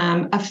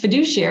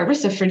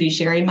 ERISA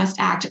fiduciary must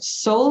act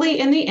solely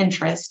in the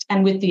interest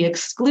and with the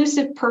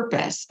exclusive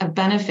purpose of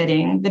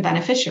benefiting the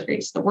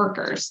beneficiaries, the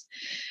workers.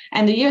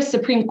 And the U.S.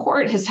 Supreme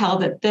Court has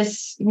held that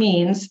this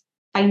means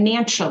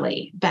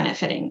financially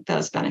benefiting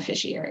those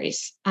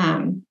beneficiaries.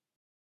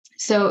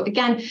 So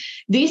again,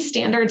 these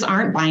standards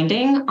aren't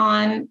binding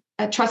on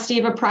a trustee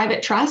of a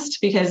private trust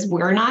because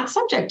we're not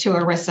subject to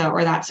ERISA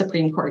or that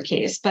Supreme Court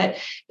case, but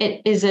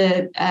it is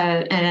an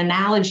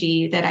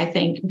analogy that I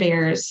think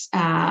bears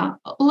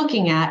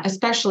looking at,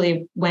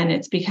 especially when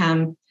it's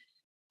become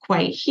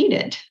quite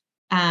heated.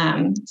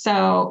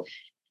 So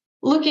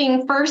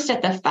looking first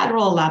at the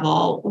federal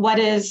level, what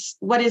is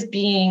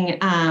being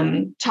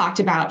talked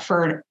about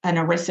for an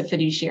ERISA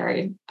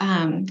fiduciary?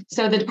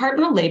 So the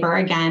Department of Labor,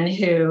 again,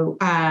 who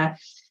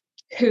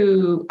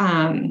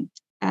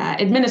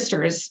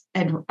administers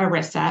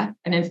ERISA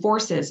and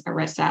enforces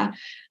ERISA,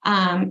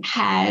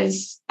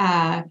 has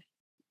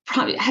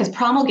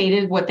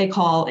promulgated what they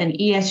call an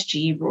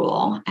ESG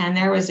rule. And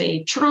there was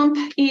a Trump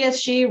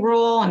ESG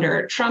rule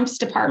under Trump's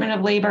Department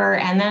of Labor.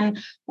 And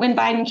then when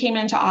Biden came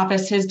into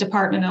office, his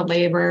Department of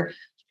Labor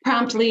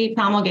promptly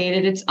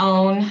promulgated its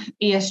own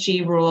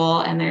ESG rule.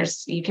 And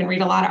you can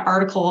read a lot of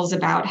articles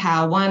about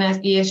how one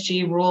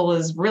ESG rule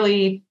is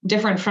really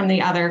different from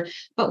the other.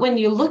 But when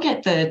you look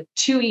at the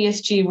two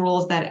ESG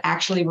rules that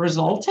actually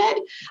resulted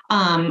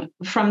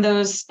from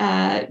those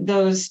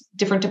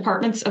different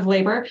departments of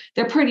labor,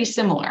 they're pretty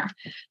similar.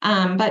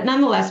 But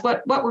nonetheless,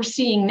 what we're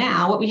seeing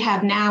now, what we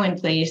have now in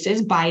place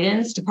is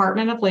Biden's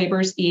Department of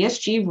Labor's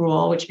ESG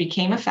rule, which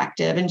became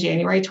effective in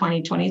January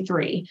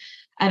 2023.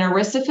 An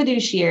ERISA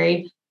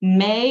fiduciary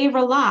may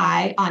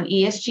rely on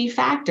ESG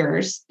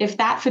factors if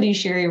that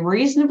fiduciary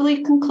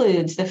reasonably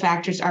concludes the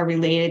factors are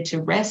related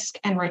to risk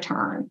and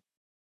return.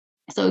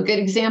 So a good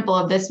example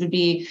of this would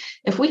be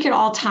if we could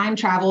all time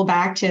travel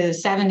back to the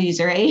 70s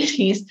or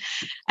 80s,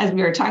 as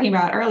we were talking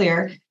about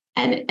earlier,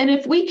 and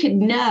if we could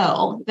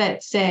know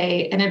that,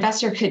 say, an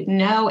investor could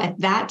know at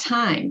that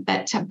time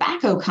that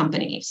tobacco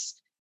companies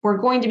were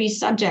going to be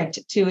subject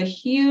to a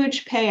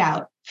huge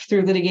payout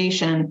through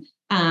litigation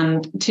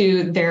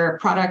to their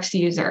products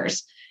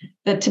users,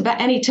 that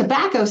any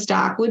tobacco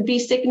stock would be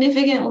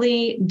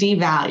significantly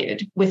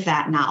devalued with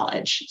that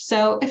knowledge.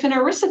 So if an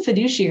ERISA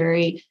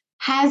fiduciary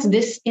has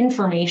this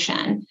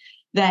information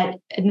that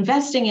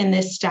investing in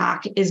this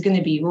stock is going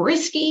to be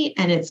risky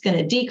and it's going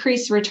to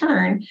decrease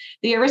return,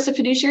 the ERISA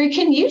fiduciary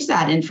can use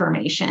that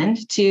information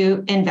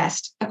to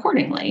invest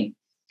accordingly.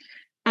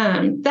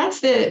 That's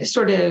the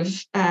sort of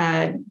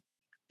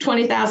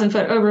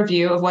 20,000-foot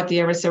overview of what the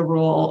ERISA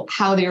rule,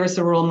 how the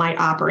ERISA rule might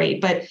operate.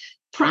 But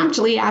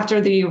promptly after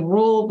the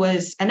rule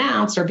was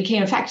announced or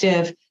became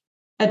effective,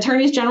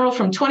 attorneys general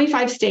from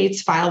 25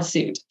 states filed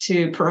suit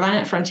to prevent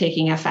it from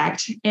taking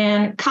effect.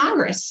 And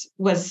Congress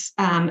was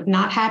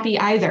not happy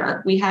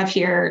either. We have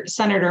here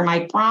Senator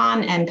Mike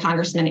Braun and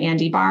Congressman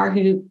Andy Barr,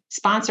 who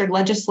sponsored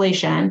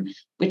legislation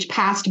which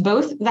passed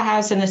both the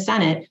House and the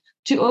Senate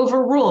to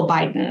overrule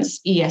Biden's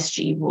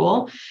ESG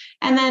rule.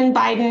 And then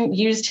Biden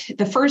used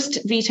the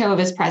first veto of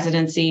his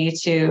presidency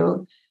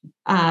to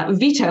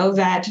veto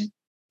that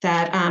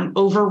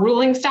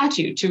overruling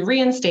statute to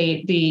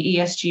reinstate the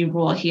ESG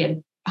rule he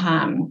had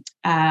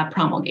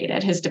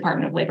promulgated, his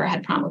Department of Labor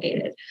had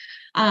promulgated.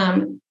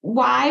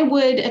 Why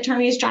would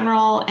attorneys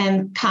general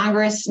and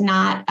Congress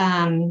not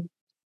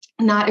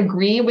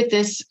agree with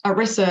this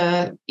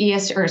ERISA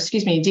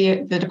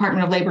the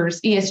Department of Labor's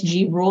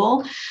ESG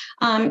rule?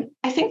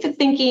 I think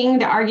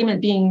the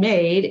argument being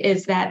made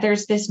is that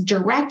there's this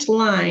direct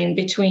line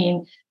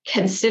between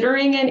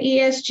considering an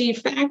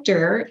ESG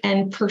factor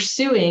and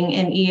pursuing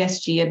an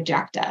ESG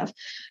objective.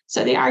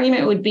 So the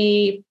argument would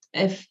be,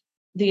 if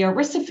the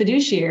ERISA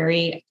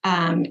fiduciary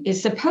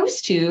is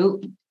supposed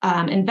to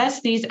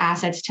invest these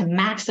assets to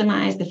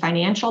maximize the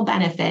financial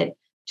benefit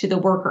to the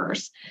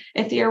workers,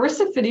 if the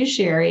ERISA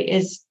fiduciary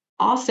is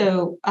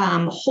also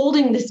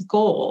holding this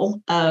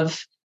goal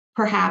of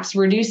perhaps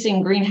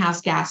reducing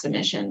greenhouse gas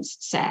emissions,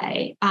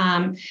 say,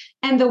 and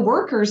the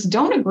workers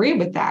don't agree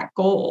with that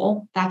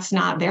goal, that's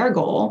not their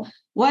goal,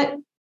 what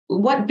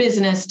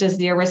business does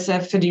the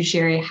ERISA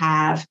fiduciary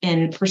have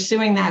in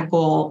pursuing that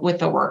goal with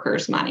the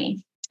workers'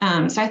 money?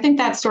 So I think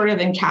that sort of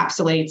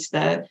encapsulates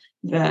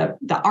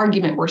the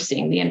argument we're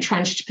seeing, the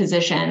entrenched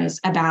positions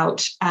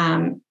about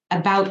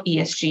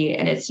ESG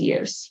and its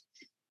use.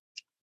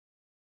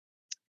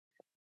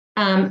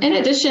 In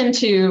addition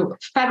to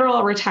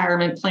federal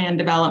retirement plan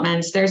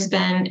developments, there's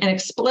been an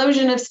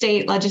explosion of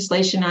state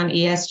legislation on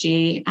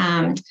ESG.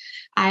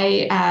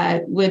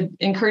 I would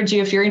encourage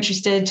you, if you're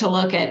interested, to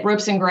look at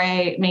Ropes and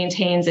Gray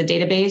maintains a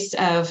database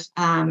of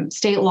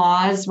state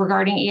laws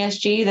regarding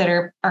ESG that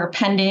are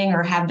pending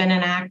or have been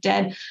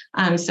enacted.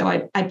 So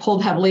I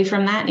pulled heavily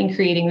from that in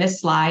creating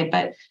this slide.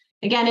 But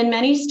again, in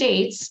many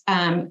states,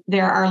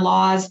 there are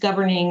laws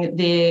governing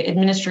the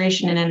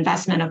administration and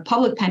investment of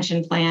public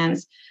pension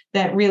plans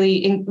that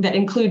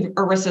include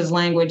ERISA's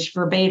language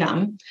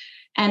verbatim.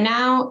 And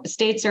now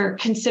states are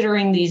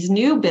considering these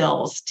new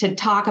bills to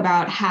talk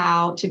about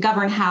how to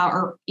govern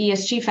how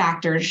ESG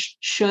factors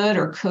should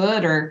or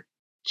could or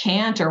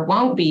can't or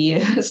won't be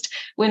used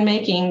when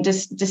making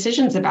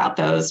decisions about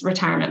those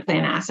retirement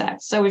plan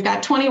assets. So we've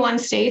got 21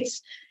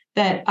 states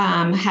that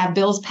have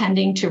bills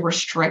pending to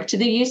restrict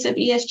the use of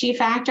ESG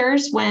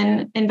factors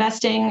when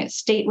investing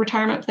state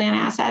retirement plan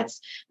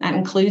assets. That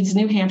includes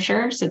New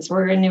Hampshire. Since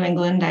we're in New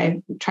England,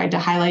 I tried to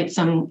highlight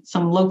some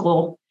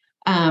local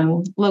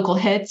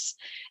hits.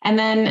 And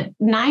then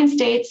 9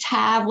 states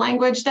have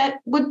language that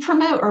would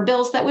promote, or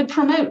bills that would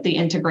promote, the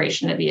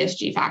integration of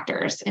ESG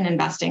factors in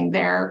investing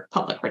their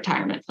public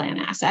retirement plan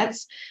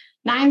assets.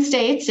 9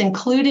 states,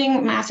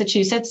 including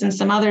Massachusetts and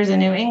some others in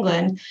New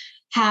England,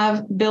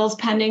 have bills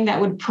pending that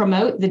would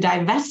promote the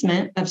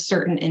divestment of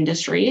certain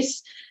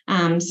industries.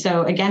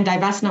 So again,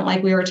 divestment,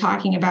 like we were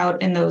talking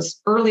about in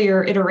those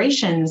earlier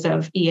iterations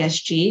of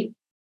ESG.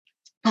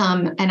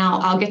 And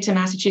I'll get to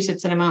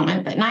Massachusetts in a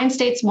moment, but 9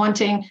 states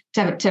wanting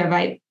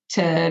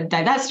to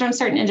divest from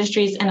certain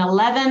industries, and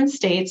 11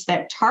 states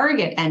that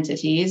target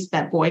entities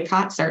that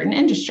boycott certain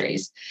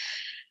industries.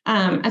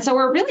 And so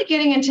we're really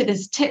getting into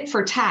this tit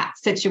for tat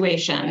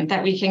situation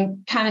that we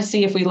can kind of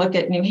see if we look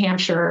at New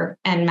Hampshire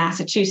and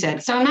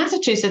Massachusetts. So in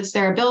Massachusetts,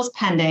 there are bills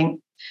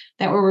pending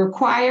that will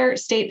require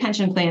state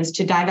pension plans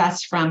to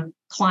divest from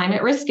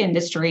climate risk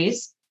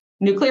industries,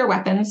 nuclear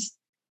weapons,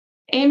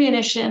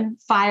 ammunition,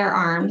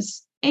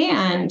 firearms,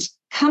 and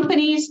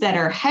companies that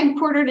are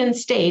headquartered in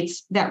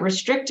states that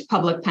restrict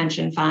public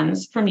pension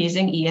funds from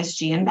using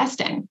ESG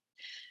investing.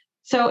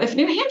 So if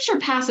New Hampshire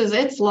passes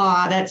its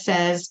law that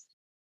says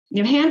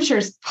New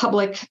Hampshire's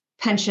public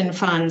pension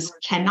funds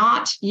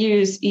cannot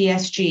use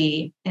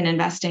ESG in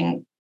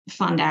investing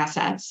fund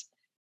assets,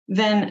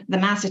 then the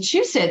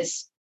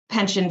Massachusetts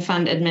pension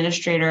fund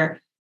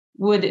administrator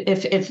would,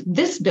 if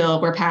this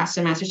bill were passed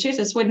in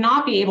Massachusetts, would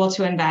not be able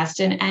to invest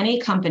in any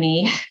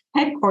company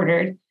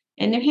headquartered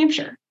in New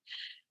Hampshire.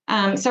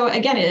 So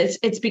again,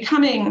 it's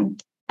becoming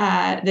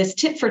this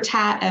tit for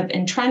tat of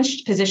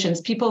entrenched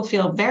positions. People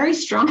feel very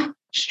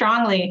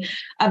strongly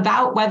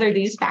about whether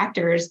these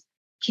factors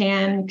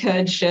can,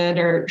 could, should,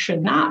 or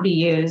should not be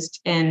used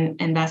in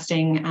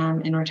investing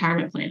in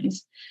retirement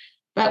plans.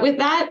 But with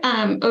that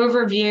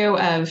overview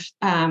of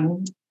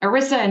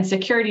ERISA and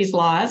securities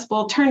laws,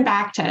 we'll turn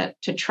back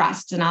to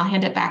trusts, and I'll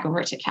hand it back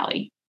over to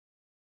Kelly.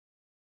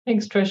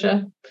 Thanks,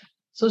 Tricia.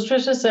 So as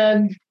Tricia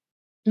said,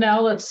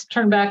 now let's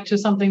turn back to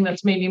something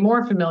that's maybe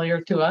more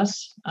familiar to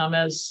us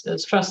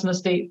as trust and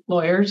estate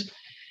lawyers,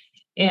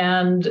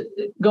 and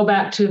go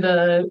back to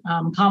the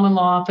common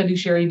law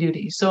fiduciary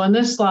duties. So in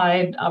this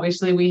slide,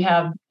 obviously, we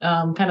have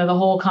kind of the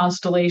whole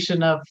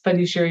constellation of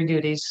fiduciary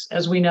duties.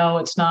 As we know,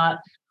 it's not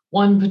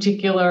one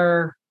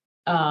particular,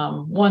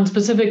 one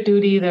specific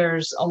duty.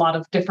 There's a lot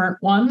of different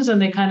ones,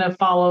 and they kind of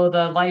follow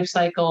the life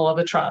cycle of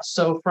a trust.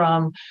 So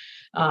from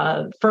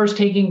first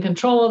taking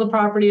control of the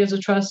property as a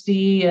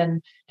trustee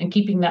and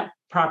keeping that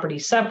property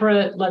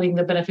separate, letting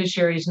the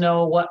beneficiaries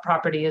know what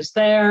property is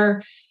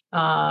there,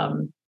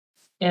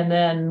 and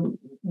then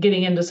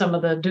getting into some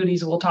of the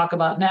duties we'll talk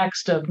about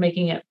next of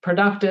making it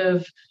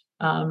productive,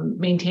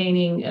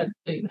 maintaining,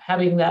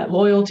 having that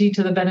loyalty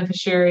to the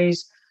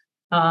beneficiaries,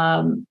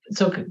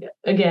 So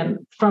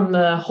again, from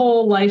the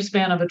whole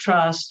lifespan of a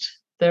trust,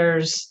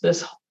 there's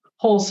this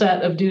whole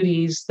set of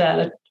duties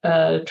that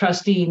a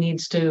trustee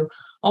needs to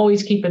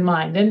always keep in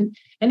mind. And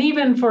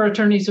even for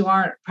attorneys who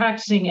aren't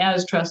practicing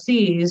as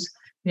trustees,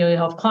 you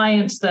have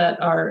clients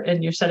that are,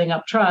 and you're setting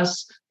up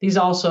trusts, these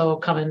also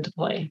come into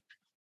play.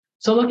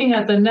 So looking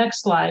at the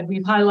next slide,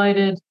 we've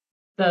highlighted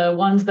the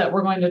ones that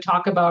we're going to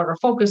talk about or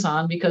focus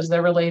on because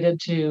they're related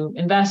to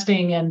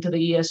investing and to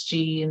the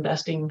ESG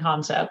investing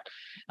concept.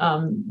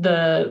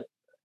 The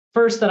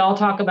first that I'll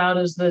talk about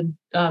is the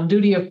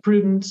duty of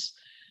prudence,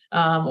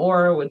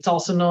 or it's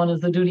also known as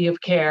the duty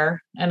of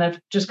care. And I've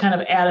just kind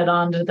of added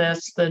on to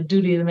this the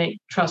duty to make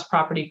trust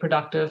property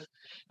productive,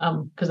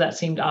 because that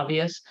seemed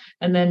obvious.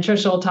 And then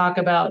Tricia will talk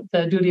about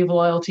the duty of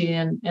loyalty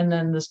and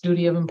then this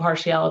duty of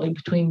impartiality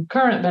between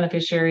current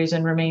beneficiaries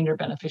and remainder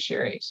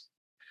beneficiaries.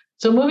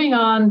 So moving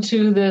on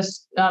to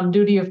this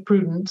duty of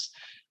prudence,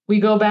 we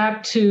go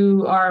back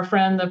to our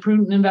friend, the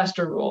prudent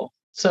investor rule.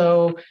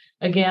 So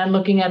again,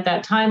 looking at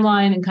that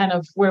timeline and kind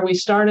of where we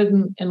started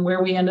and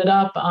where we ended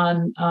up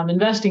on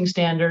investing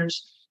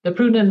standards, the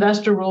prudent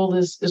investor rule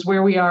is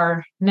where we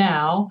are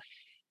now.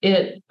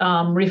 It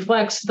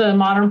reflects the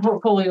modern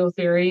portfolio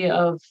theory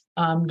of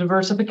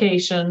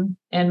diversification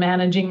and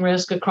managing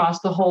risk across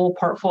the whole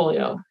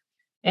portfolio.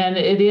 And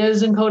it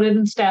is encoded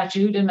in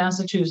statute in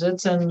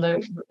Massachusetts. And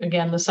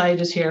the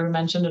site is here, we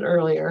mentioned it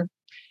earlier.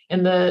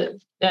 And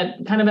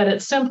at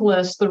its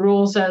simplest, the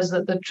rule says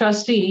that the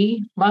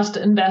trustee must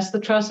invest the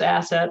trust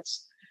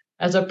assets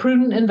as a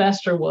prudent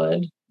investor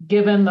would,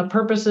 given the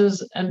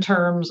purposes and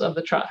terms of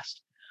the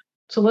trust.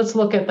 So let's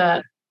look at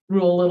that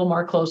rule a little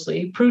more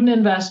closely. Prudent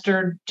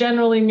investor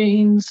generally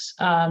means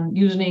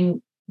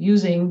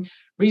using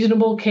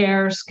reasonable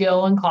care,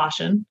 skill, and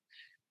caution.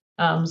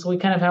 So we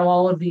kind of have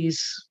all of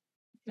these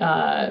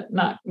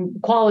not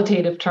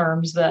qualitative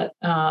terms that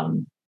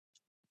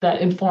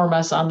inform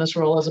us on this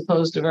rule, as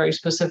opposed to very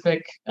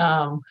specific,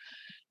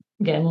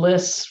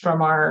 lists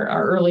from our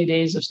early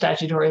days of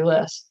statutory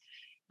lists.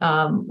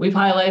 We've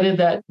highlighted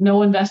that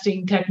no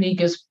investing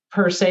technique is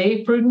per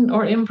se prudent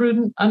or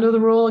imprudent under the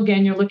rule.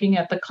 Again, you're looking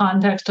at the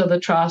context of the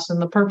trust and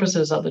the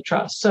purposes of the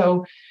trust.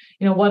 So,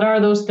 what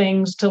are those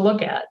things to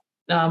look at?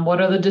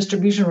 What are the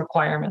distribution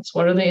requirements?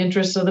 What are the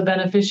interests of the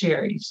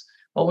beneficiaries?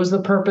 What was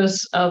the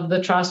purpose of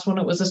the trust when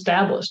it was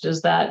established?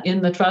 Is that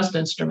in the trust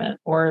instrument,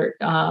 or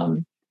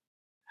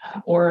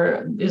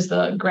is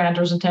the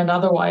grantor's intent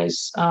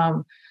otherwise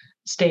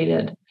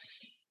stated?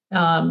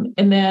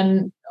 And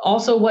then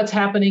also what's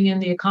happening in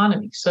the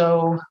economy.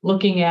 So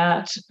looking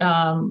at,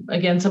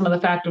 again, some of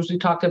the factors we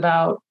talked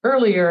about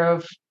earlier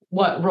of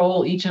what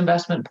role each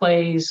investment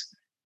plays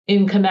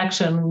in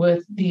connection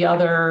with the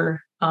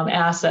other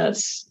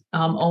assets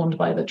owned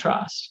by the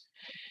trust.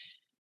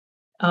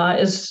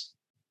 As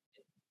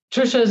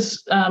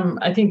Tricia's,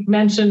 I think,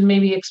 mentioned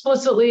maybe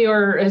explicitly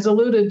or has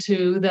alluded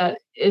to, that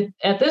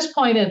at this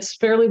point, it's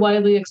fairly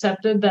widely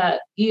accepted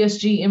that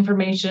ESG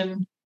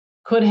information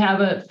could have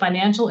a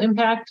financial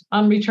impact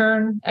on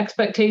return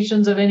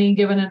expectations of any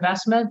given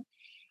investment.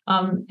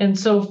 And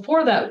so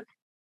for that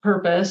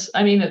purpose,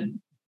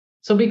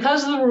 so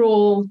because the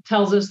rule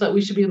tells us that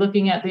we should be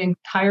looking at the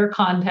entire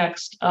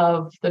context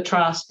of the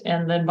trust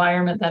and the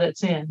environment that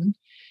it's in,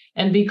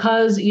 and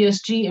because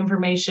ESG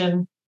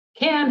information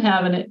can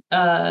have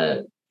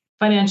a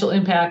financial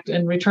impact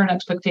and return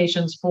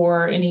expectations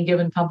for any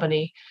given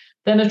company,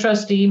 then a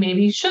trustee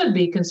maybe should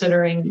be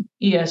considering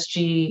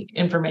ESG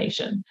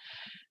information.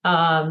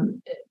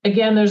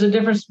 Again, there's a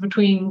difference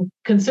between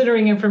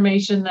considering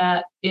information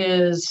that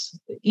is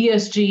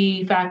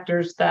ESG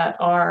factors that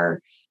are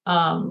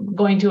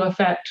going to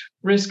affect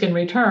risk and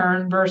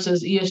return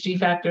versus ESG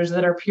factors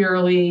that are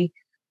purely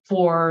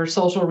for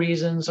social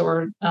reasons,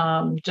 or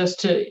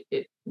just to,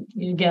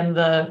 again,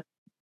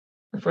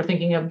 if we're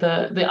thinking of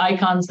the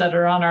icons that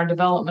are on our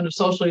development of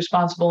socially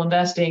responsible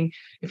investing,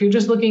 if you're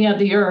just looking at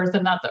the earth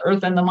and not the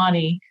earth and the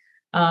money,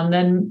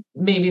 then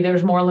maybe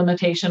there's more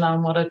limitation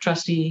on what a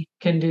trustee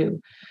can do.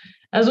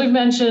 As we've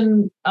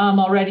mentioned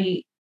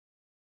already,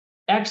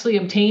 actually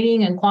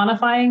obtaining and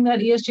quantifying that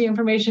ESG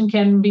information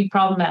can be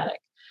problematic.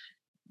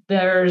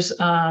 There's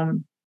a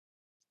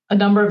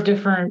number of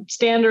different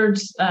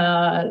standards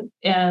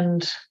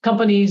and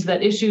companies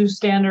that issue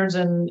standards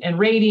and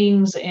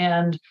ratings,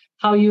 and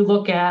how you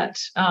look at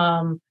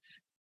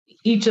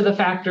each of the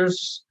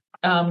factors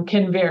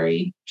can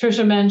vary.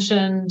 Tricia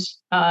mentioned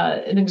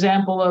an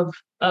example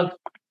of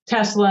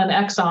Tesla and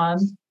Exxon,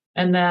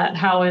 and that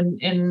how in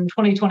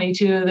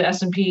 2022 the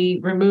S&P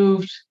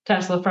removed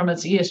Tesla from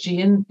its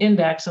ESG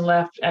index and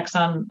left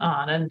Exxon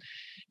on,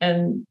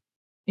 and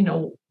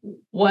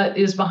what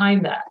is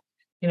behind that.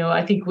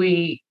 I think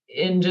we,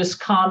 in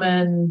just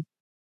common,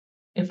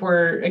 if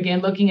we're again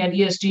looking at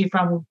ESG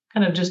from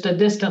kind of just a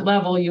distant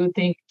level, you would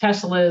think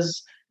Tesla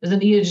is an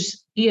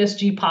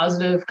ESG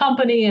positive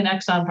company, and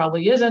Exxon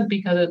probably isn't,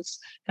 because it's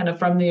kind of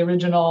from the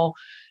original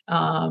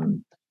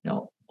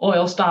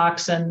oil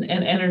stocks and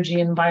energy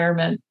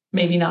environment,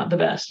 maybe not the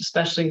best,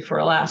 especially for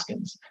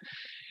Alaskans.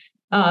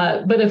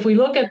 But if we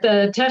look at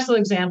the Tesla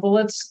example,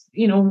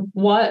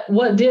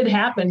 what did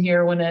happen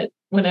here when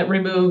it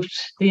removed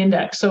the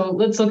index. So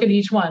let's look at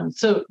each one.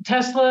 So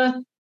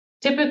Tesla,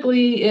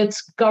 typically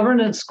its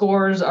governance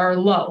scores are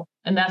low,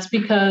 and that's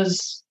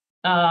because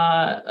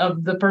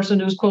of the person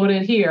who's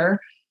quoted here.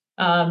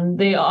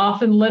 They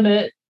often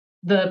limit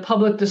the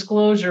public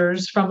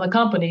disclosures from the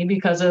company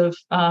because of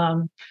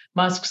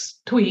Musk's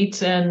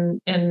tweets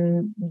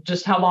and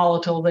just how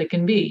volatile they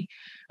can be.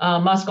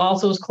 Musk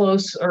also is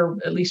close, or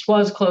at least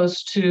was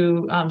close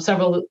to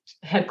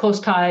had close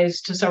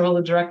ties to several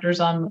of the directors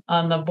on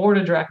the board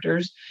of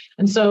directors.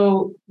 And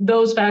so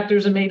those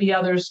factors, and maybe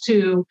others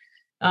too,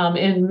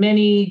 in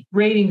many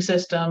rating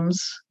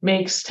systems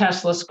makes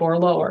Tesla score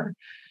lower.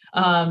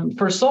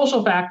 For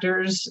social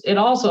factors, it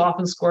also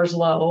often scores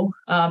low,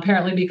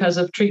 apparently because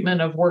of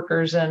treatment of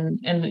workers and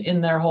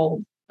in their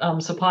whole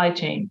supply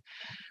chain.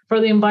 For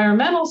the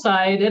environmental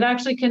side, it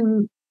actually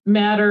can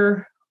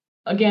matter,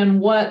 again,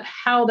 what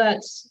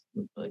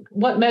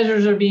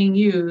measures are being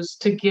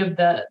used to give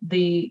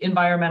the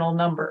environmental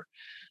number.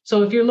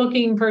 So if you're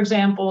looking, for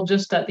example,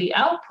 just at the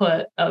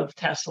output of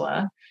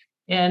Tesla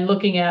and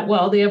looking at,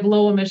 well, they have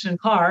low emission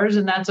cars,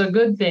 and that's a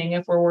good thing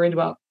if we're worried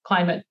about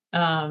climate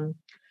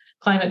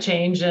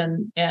change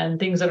and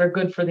things that are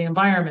good for the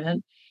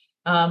environment.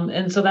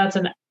 And so that's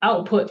an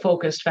output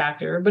focused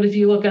factor. But if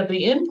you look at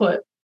the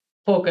input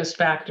focused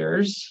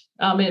factors,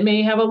 it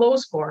may have a low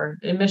score: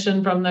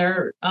 emission from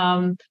their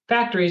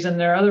factories and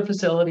their other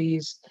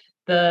facilities,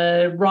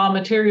 the raw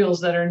materials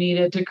that are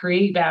needed to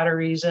create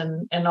batteries,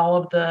 and all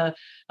of the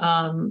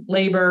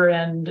labor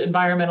and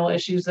environmental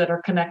issues that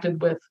are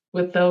connected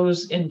with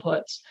those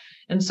inputs.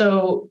 And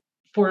so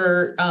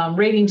for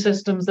rating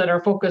systems that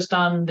are focused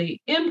on the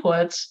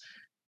inputs,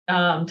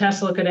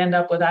 Tesla could end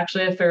up with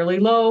actually a fairly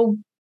low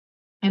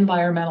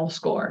environmental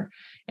score.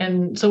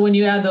 And so when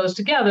you add those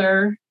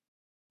together,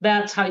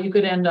 that's how you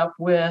could end up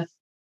with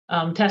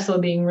Tesla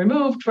being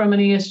removed from an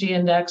ESG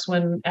index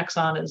when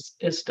Exxon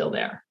is still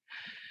there.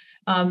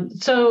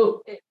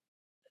 So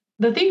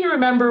the thing to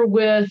remember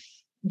with,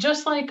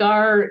 just like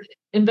our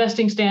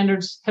investing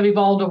standards have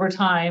evolved over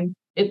time,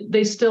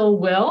 they still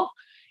will.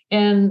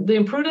 And the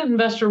imprudent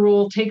investor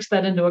rule takes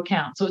that into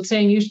account. So it's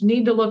saying you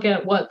need to look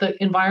at what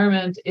the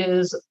environment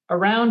is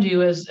around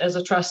you as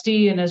a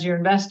trustee and as you're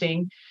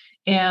investing,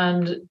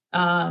 and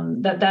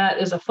that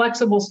is a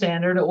flexible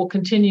standard. It will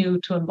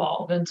continue to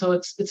evolve. And so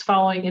it's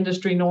following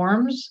industry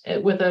norms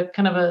with a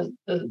kind of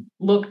a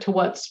look to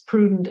what's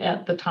prudent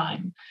at the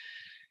time.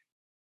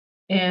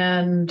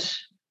 And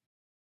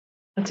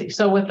let's see.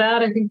 So with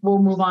that, I think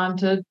we'll move on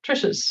to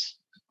Trisha's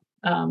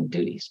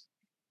duties.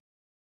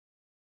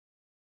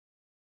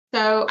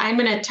 So I'm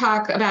going to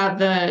talk about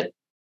the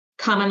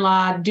common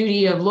law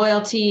duty of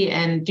loyalty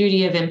and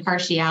duty of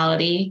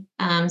impartiality.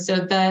 So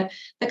the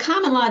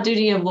common law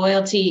duty of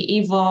loyalty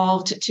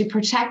evolved to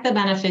protect the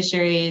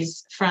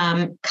beneficiaries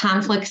from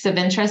conflicts of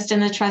interest in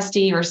the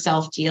trustee or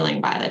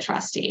self-dealing by the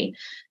trustee.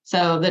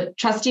 So the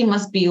trustee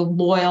must be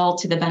loyal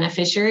to the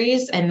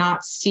beneficiaries and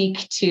not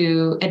seek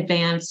to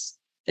advance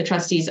the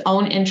trustee's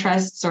own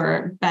interests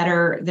or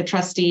better the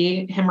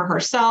trustee, him or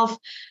herself,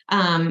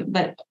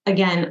 but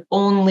again,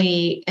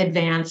 only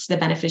advance the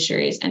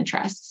beneficiary's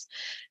interests.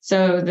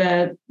 So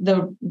the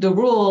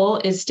rule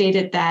is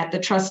stated that the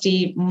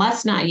trustee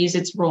must not use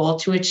its role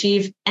to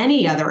achieve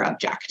any other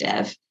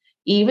objective,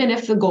 even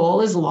if the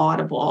goal is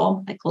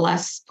laudable, like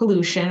less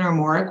pollution or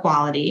more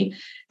equality,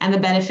 and the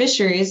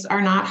beneficiaries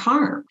are not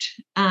harmed.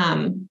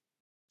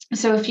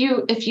 So if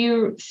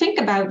you think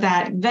about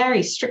that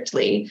very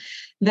strictly,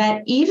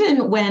 that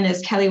even when,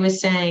 as Kelly was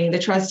saying, the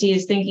trustee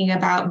is thinking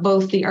about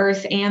both the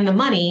earth and the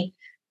money,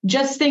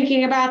 just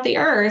thinking about the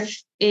earth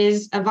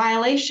is a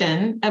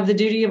violation of the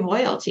duty of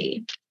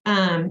loyalty.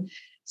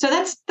 So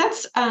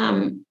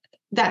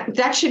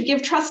that should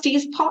give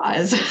trustees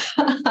pause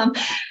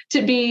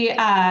to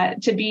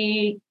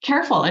be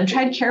careful and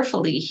tread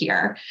carefully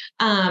here.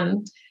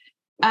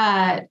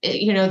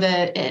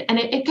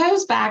 It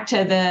goes back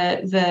to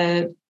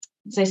the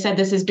as I said,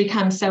 this has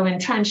become so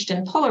entrenched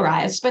and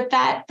polarized, but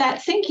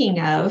that thinking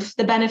of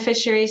the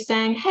beneficiary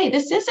saying, hey,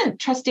 this isn't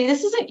trustee,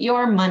 this isn't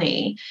your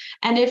money.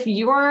 And if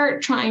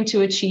you're trying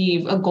to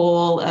achieve a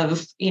goal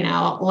of,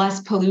 less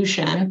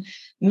pollution,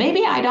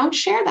 maybe I don't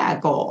share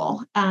that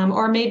goal.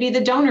 Or maybe the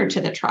donor to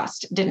the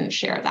trust didn't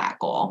share that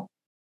goal.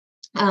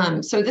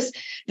 So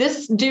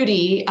this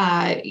duty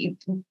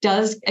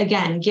does,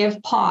 again,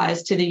 give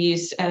pause to the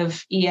use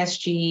of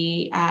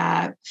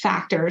ESG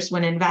factors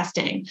when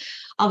investing.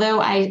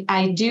 Although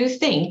I do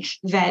think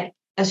that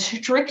a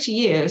strict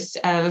use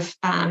of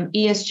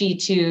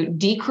ESG to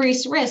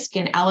decrease risk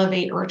and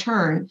elevate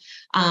return,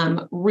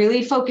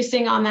 really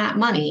focusing on that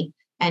money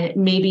and it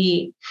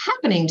maybe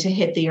happening to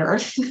hit the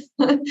earth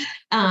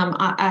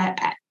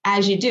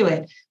as you do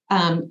it,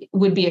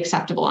 would be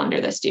acceptable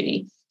under this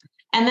duty.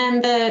 And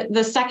then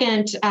the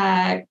second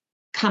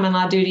common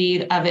law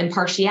duty of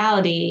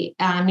impartiality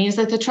means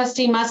that the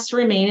trustee must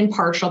remain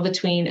impartial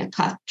between a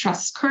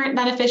trust's current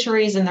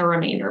beneficiaries and the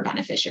remainder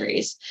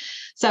beneficiaries.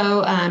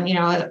 So,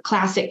 a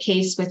classic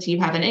case with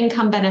you have an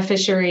income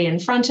beneficiary in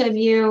front of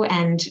you,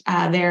 and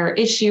their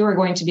issue are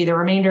going to be the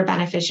remainder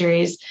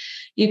beneficiaries.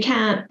 You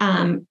can't,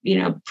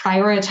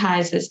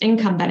 prioritize this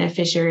income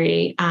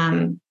beneficiary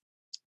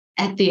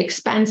at the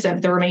expense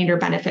of the remainder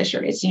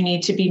beneficiaries. You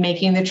need to be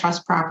making the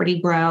trust property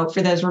grow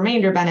for those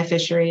remainder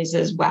beneficiaries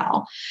as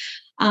well.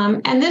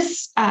 And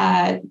this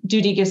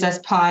duty gives us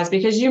pause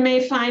because you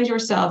may find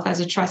yourself as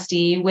a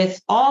trustee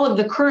with all of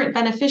the current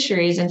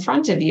beneficiaries in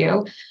front of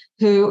you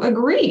who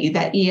agree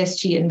that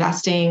ESG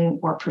investing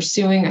or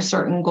pursuing a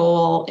certain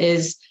goal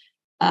is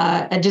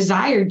a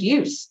desired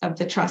use of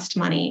the trust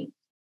money.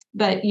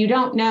 But you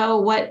don't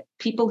know what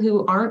people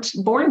who aren't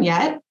born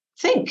yet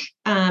think.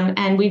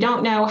 And we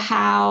don't know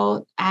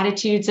how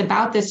attitudes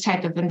about this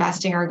type of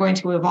investing are going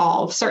to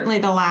evolve. Certainly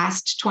the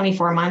last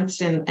 24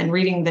 months and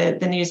reading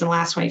the news in the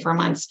last 24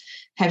 months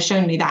have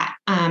shown me that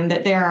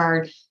there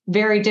are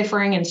very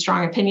differing and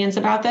strong opinions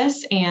about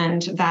this,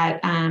 and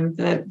that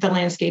the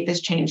landscape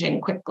is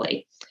changing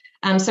quickly.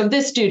 So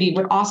this duty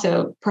would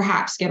also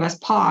perhaps give us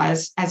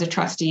pause as a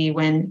trustee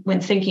when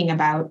thinking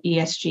about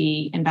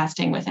ESG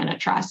investing within a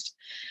trust.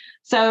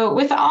 So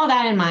with all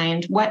that in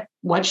mind, what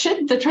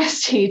should the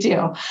trustee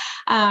do?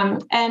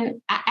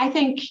 And I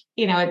think,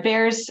 it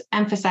bears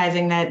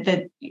emphasizing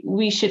that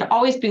we should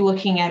always be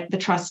looking at the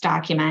trust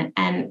document.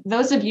 And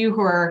those of you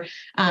who are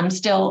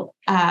still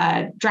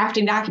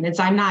drafting documents,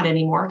 I'm not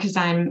anymore because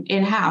I'm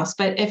in-house,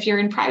 but if you're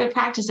in private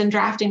practice and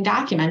drafting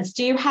documents,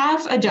 do you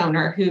have a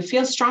donor who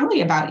feels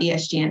strongly about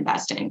ESG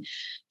investing?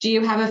 Do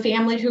you have a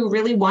family who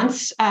really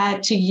wants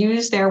to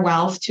use their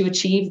wealth to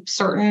achieve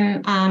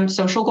certain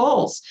social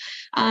goals?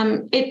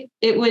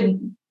 It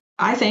would,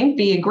 I think,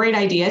 be a great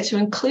idea to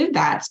include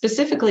that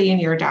specifically in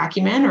your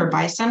document or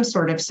by some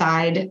sort of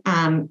side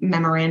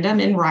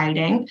memorandum in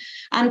writing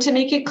to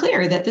make it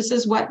clear that this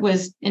is what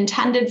was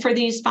intended for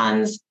these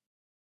funds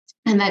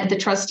and that the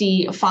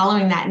trustee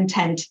following that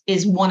intent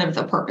is one of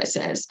the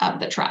purposes of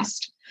the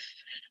trust.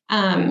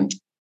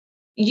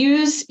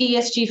 Use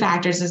ESG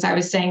factors, as I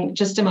was saying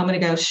just a moment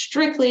ago,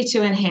 strictly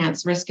to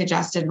enhance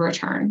risk-adjusted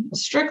return,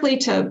 strictly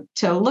to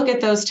look at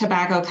those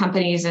tobacco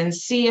companies and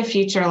see a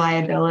future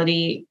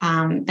liability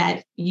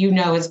that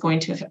is going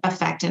to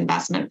affect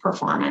investment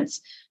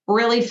performance.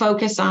 Really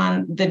focus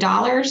on the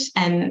dollars,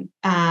 and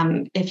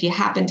if you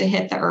happen to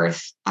hit the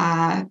earth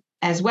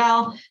as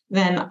well,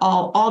 then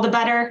all the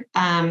better,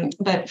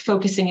 but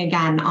focusing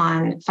again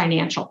on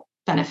financial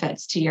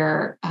benefits to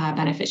your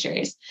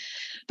beneficiaries.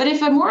 But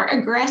if a more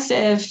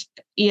aggressive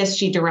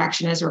ESG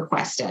direction is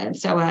requested,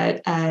 so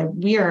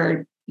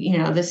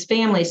this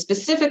family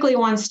specifically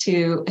wants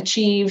to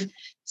achieve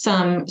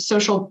some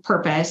social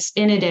purpose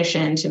in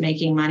addition to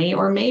making money,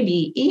 or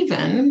maybe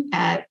even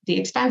at the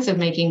expense of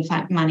making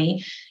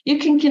money, you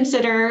can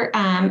consider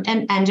an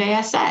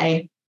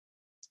NJSA.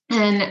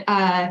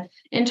 And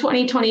in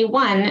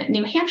 2021,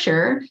 New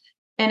Hampshire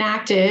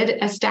enacted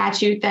a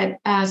statute that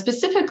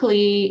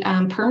specifically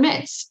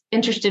permits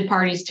interested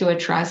parties to a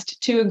trust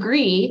to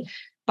agree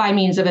by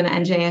means of an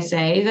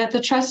NJSA that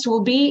the trust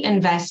will be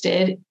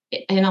invested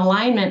in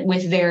alignment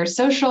with their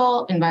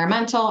social,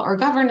 environmental, or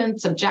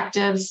governance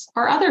objectives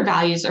or other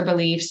values or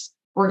beliefs,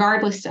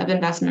 regardless of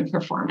investment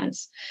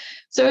performance.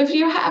 So if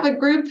you have a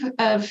group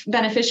of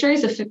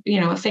beneficiaries,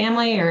 a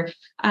family or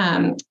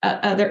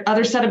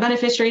other set of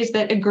beneficiaries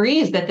that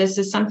agrees that this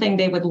is something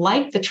they would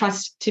like the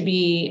trust to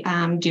be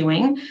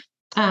doing,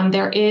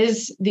 there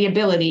is the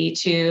ability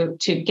to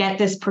get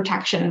this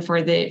protection for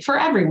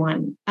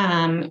everyone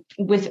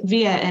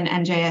via an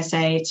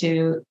NJSA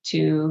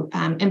to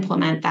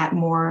implement that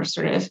more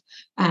sort of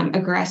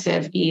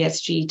aggressive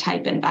ESG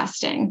type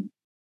investing.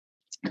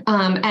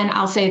 And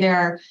I'll say there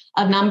are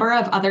a number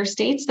of other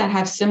states that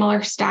have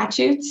similar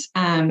statutes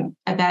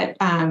that,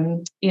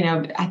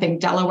 I think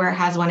Delaware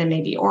has one and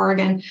maybe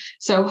Oregon.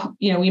 So,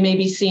 we may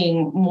be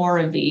seeing more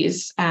of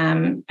these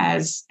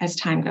as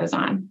time goes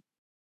on.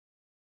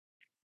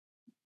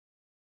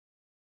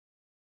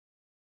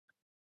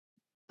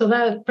 So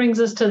that brings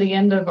us to the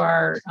end of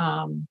our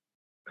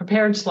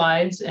prepared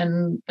slides.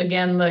 And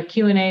again, the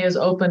Q&A is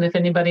open. If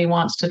anybody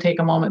wants to take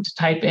a moment to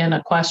type in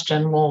a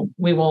question,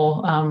 we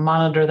will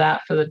monitor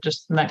that for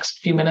just the next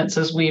few minutes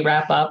as we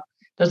wrap up.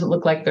 Doesn't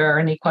look like there are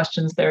any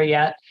questions there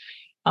yet.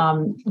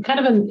 Kind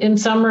of in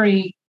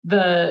summary,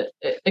 what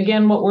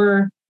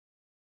we're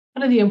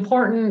kind of the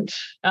important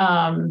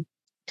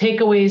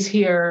takeaways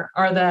here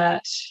are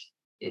that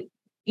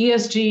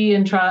ESG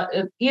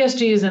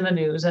is in the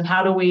news, and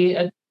how do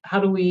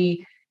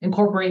we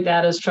incorporate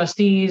that as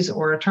trustees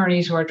or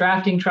attorneys who are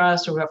drafting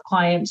trusts or who have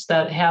clients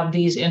that have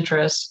these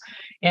interests,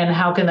 and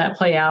how can that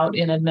play out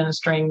in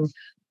administering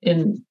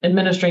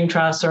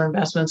trusts or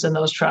investments in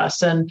those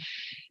trusts, and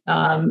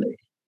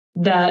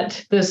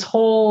that this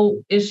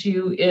whole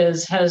issue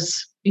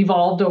has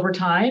evolved over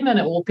time and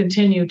it will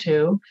continue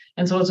to.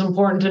 And so it's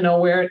important to know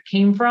where it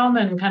came from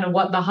and kind of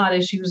what the hot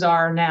issues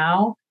are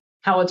now,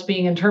 how it's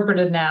being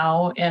interpreted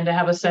now, and to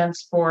have a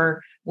sense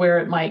for where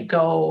it might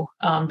go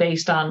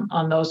based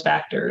on those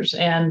factors.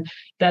 And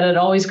that it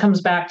always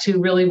comes back to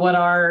really what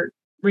our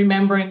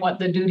remembering what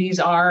the duties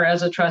are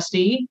as a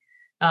trustee,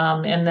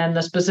 and then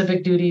the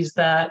specific duties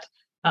that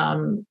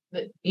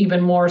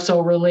even more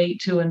so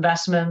relate to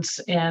investments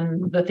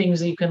and the things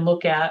that you can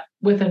look at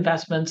with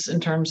investments in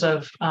terms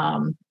of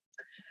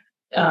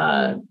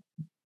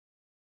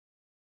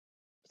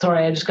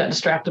sorry, I just got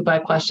distracted by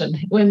a question.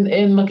 When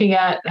in looking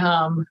at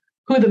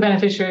who the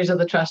beneficiaries of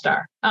the trust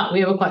are. We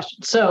have a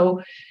question.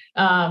 So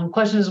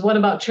question is, what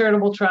about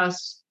charitable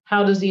trusts?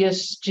 How does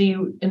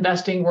ESG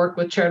investing work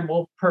with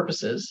charitable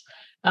purposes?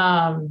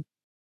 And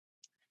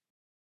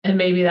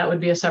maybe that would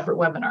be a separate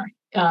webinar.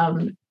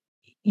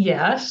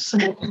 Yes,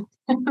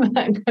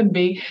 that could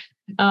be.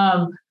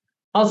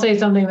 I'll say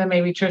something that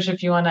maybe Tricia,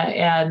 if you want to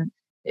add,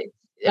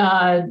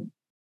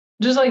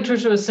 just like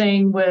Tricia was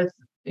saying with,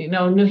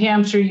 New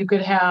Hampshire, you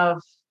could have,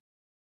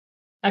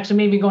 actually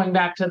maybe going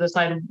back to the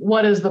slide,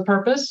 what is the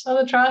purpose of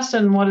the trust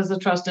and what does the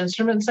trust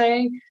instrument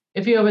say?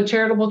 If you have a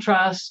charitable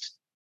trust,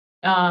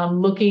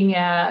 looking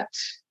at,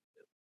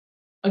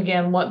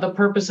 again, what the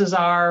purposes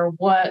are,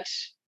 what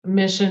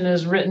mission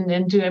is written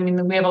into. I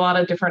mean, we have a lot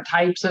of different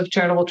types of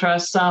charitable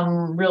trusts.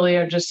 Some really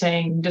are just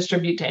saying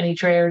distribute to any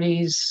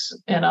charities,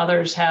 and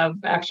others have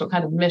actual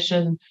kind of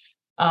mission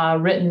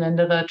written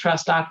into the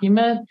trust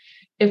document.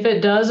 If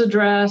it does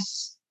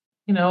address,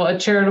 a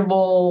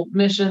charitable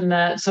mission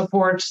that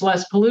supports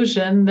less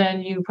pollution,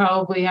 then you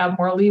probably have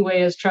more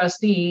leeway as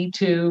trustee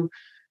to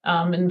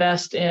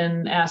invest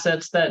in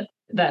assets that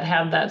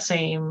have that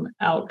same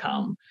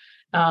outcome.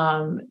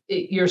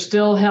 You're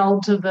still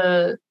held to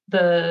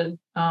the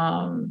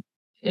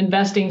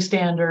investing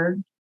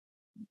standard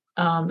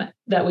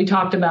that we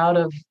talked about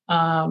of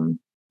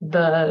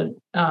the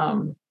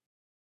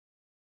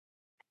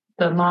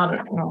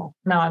modern. Oh,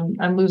 now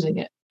I'm losing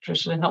it.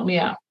 Tricia, help me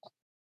out.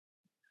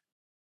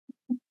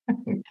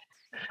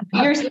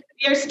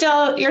 You're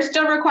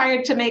still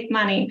required to make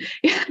money.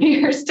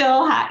 You're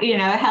still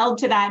held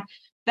to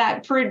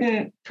that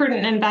prudent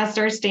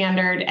investor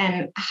standard,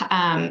 and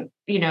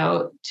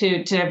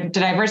to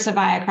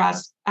diversify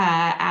across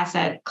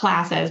asset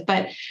classes.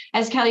 But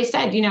as Kelly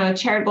said, a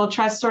charitable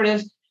trust sort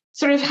of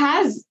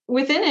has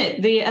within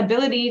it the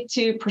ability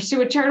to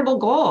pursue a charitable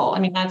goal. I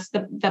mean, that's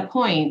the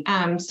point.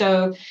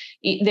 So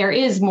there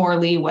is more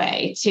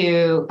leeway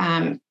to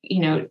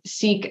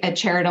seek a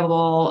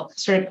charitable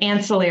sort of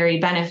ancillary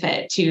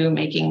benefit to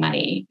making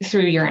money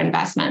through your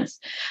investments.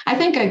 I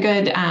think a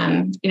good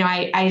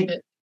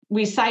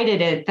we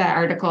cited it, the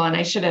article, and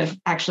I should have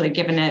actually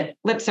given it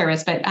lip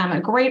service, but a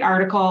great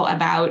article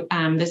about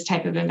this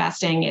type of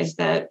investing is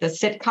the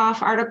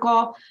Sitkoff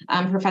article.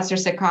 Professor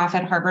Sitkoff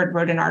at Harvard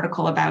wrote an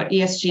article about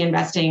ESG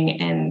investing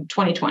in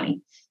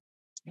 2020.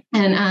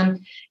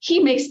 And he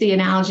makes the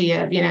analogy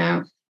of,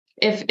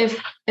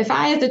 if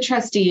I as a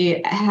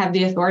trustee have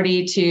the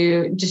authority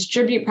to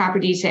distribute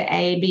property to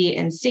A, B,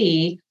 and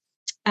C,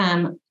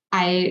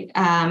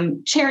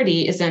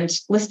 charity isn't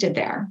listed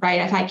there,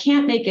 right? If I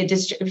can't make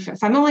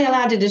if I'm only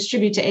allowed to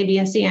distribute to A, B,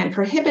 and C, I'm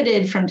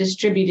prohibited from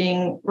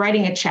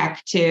writing a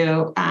check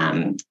to,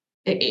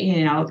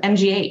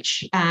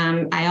 MGH.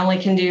 I only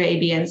can do A,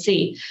 B, and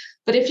C.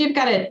 But if you've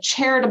got a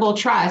charitable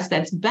trust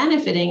that's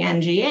benefiting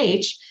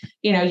MGH,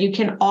 you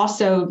can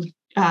also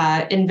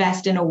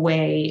invest in a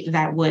way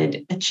that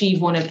would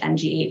achieve one of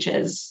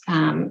MGH's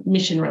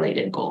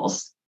mission-related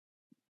goals.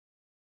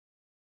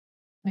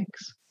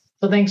 Thanks.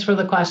 So thanks for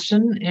the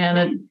question. And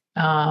it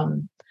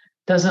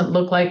doesn't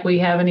look like we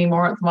have any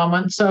more at the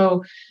moment.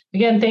 So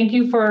again, thank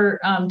you for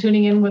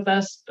tuning in with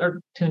us, or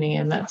tuning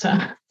in.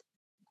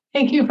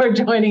 Thank you for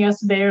joining us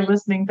today or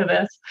listening to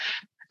this.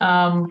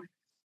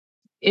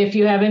 If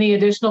you have any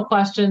additional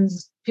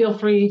questions, feel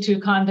free to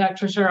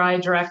contact Tricia or I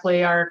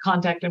directly. Our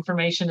contact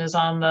information is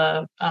on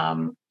the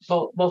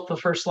both the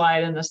first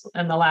slide and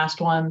the last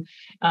one.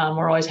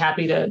 We're always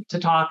happy to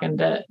talk and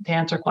to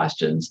answer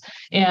questions.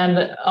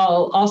 And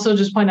I'll also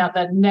just point out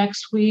that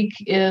next week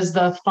is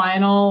the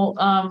final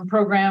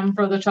program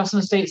for the Trust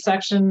and Estate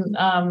section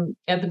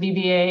at the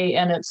BBA,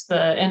 and it's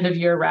the end of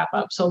year wrap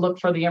up. So look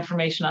for the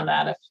information on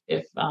that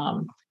if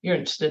you're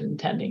interested in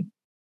attending.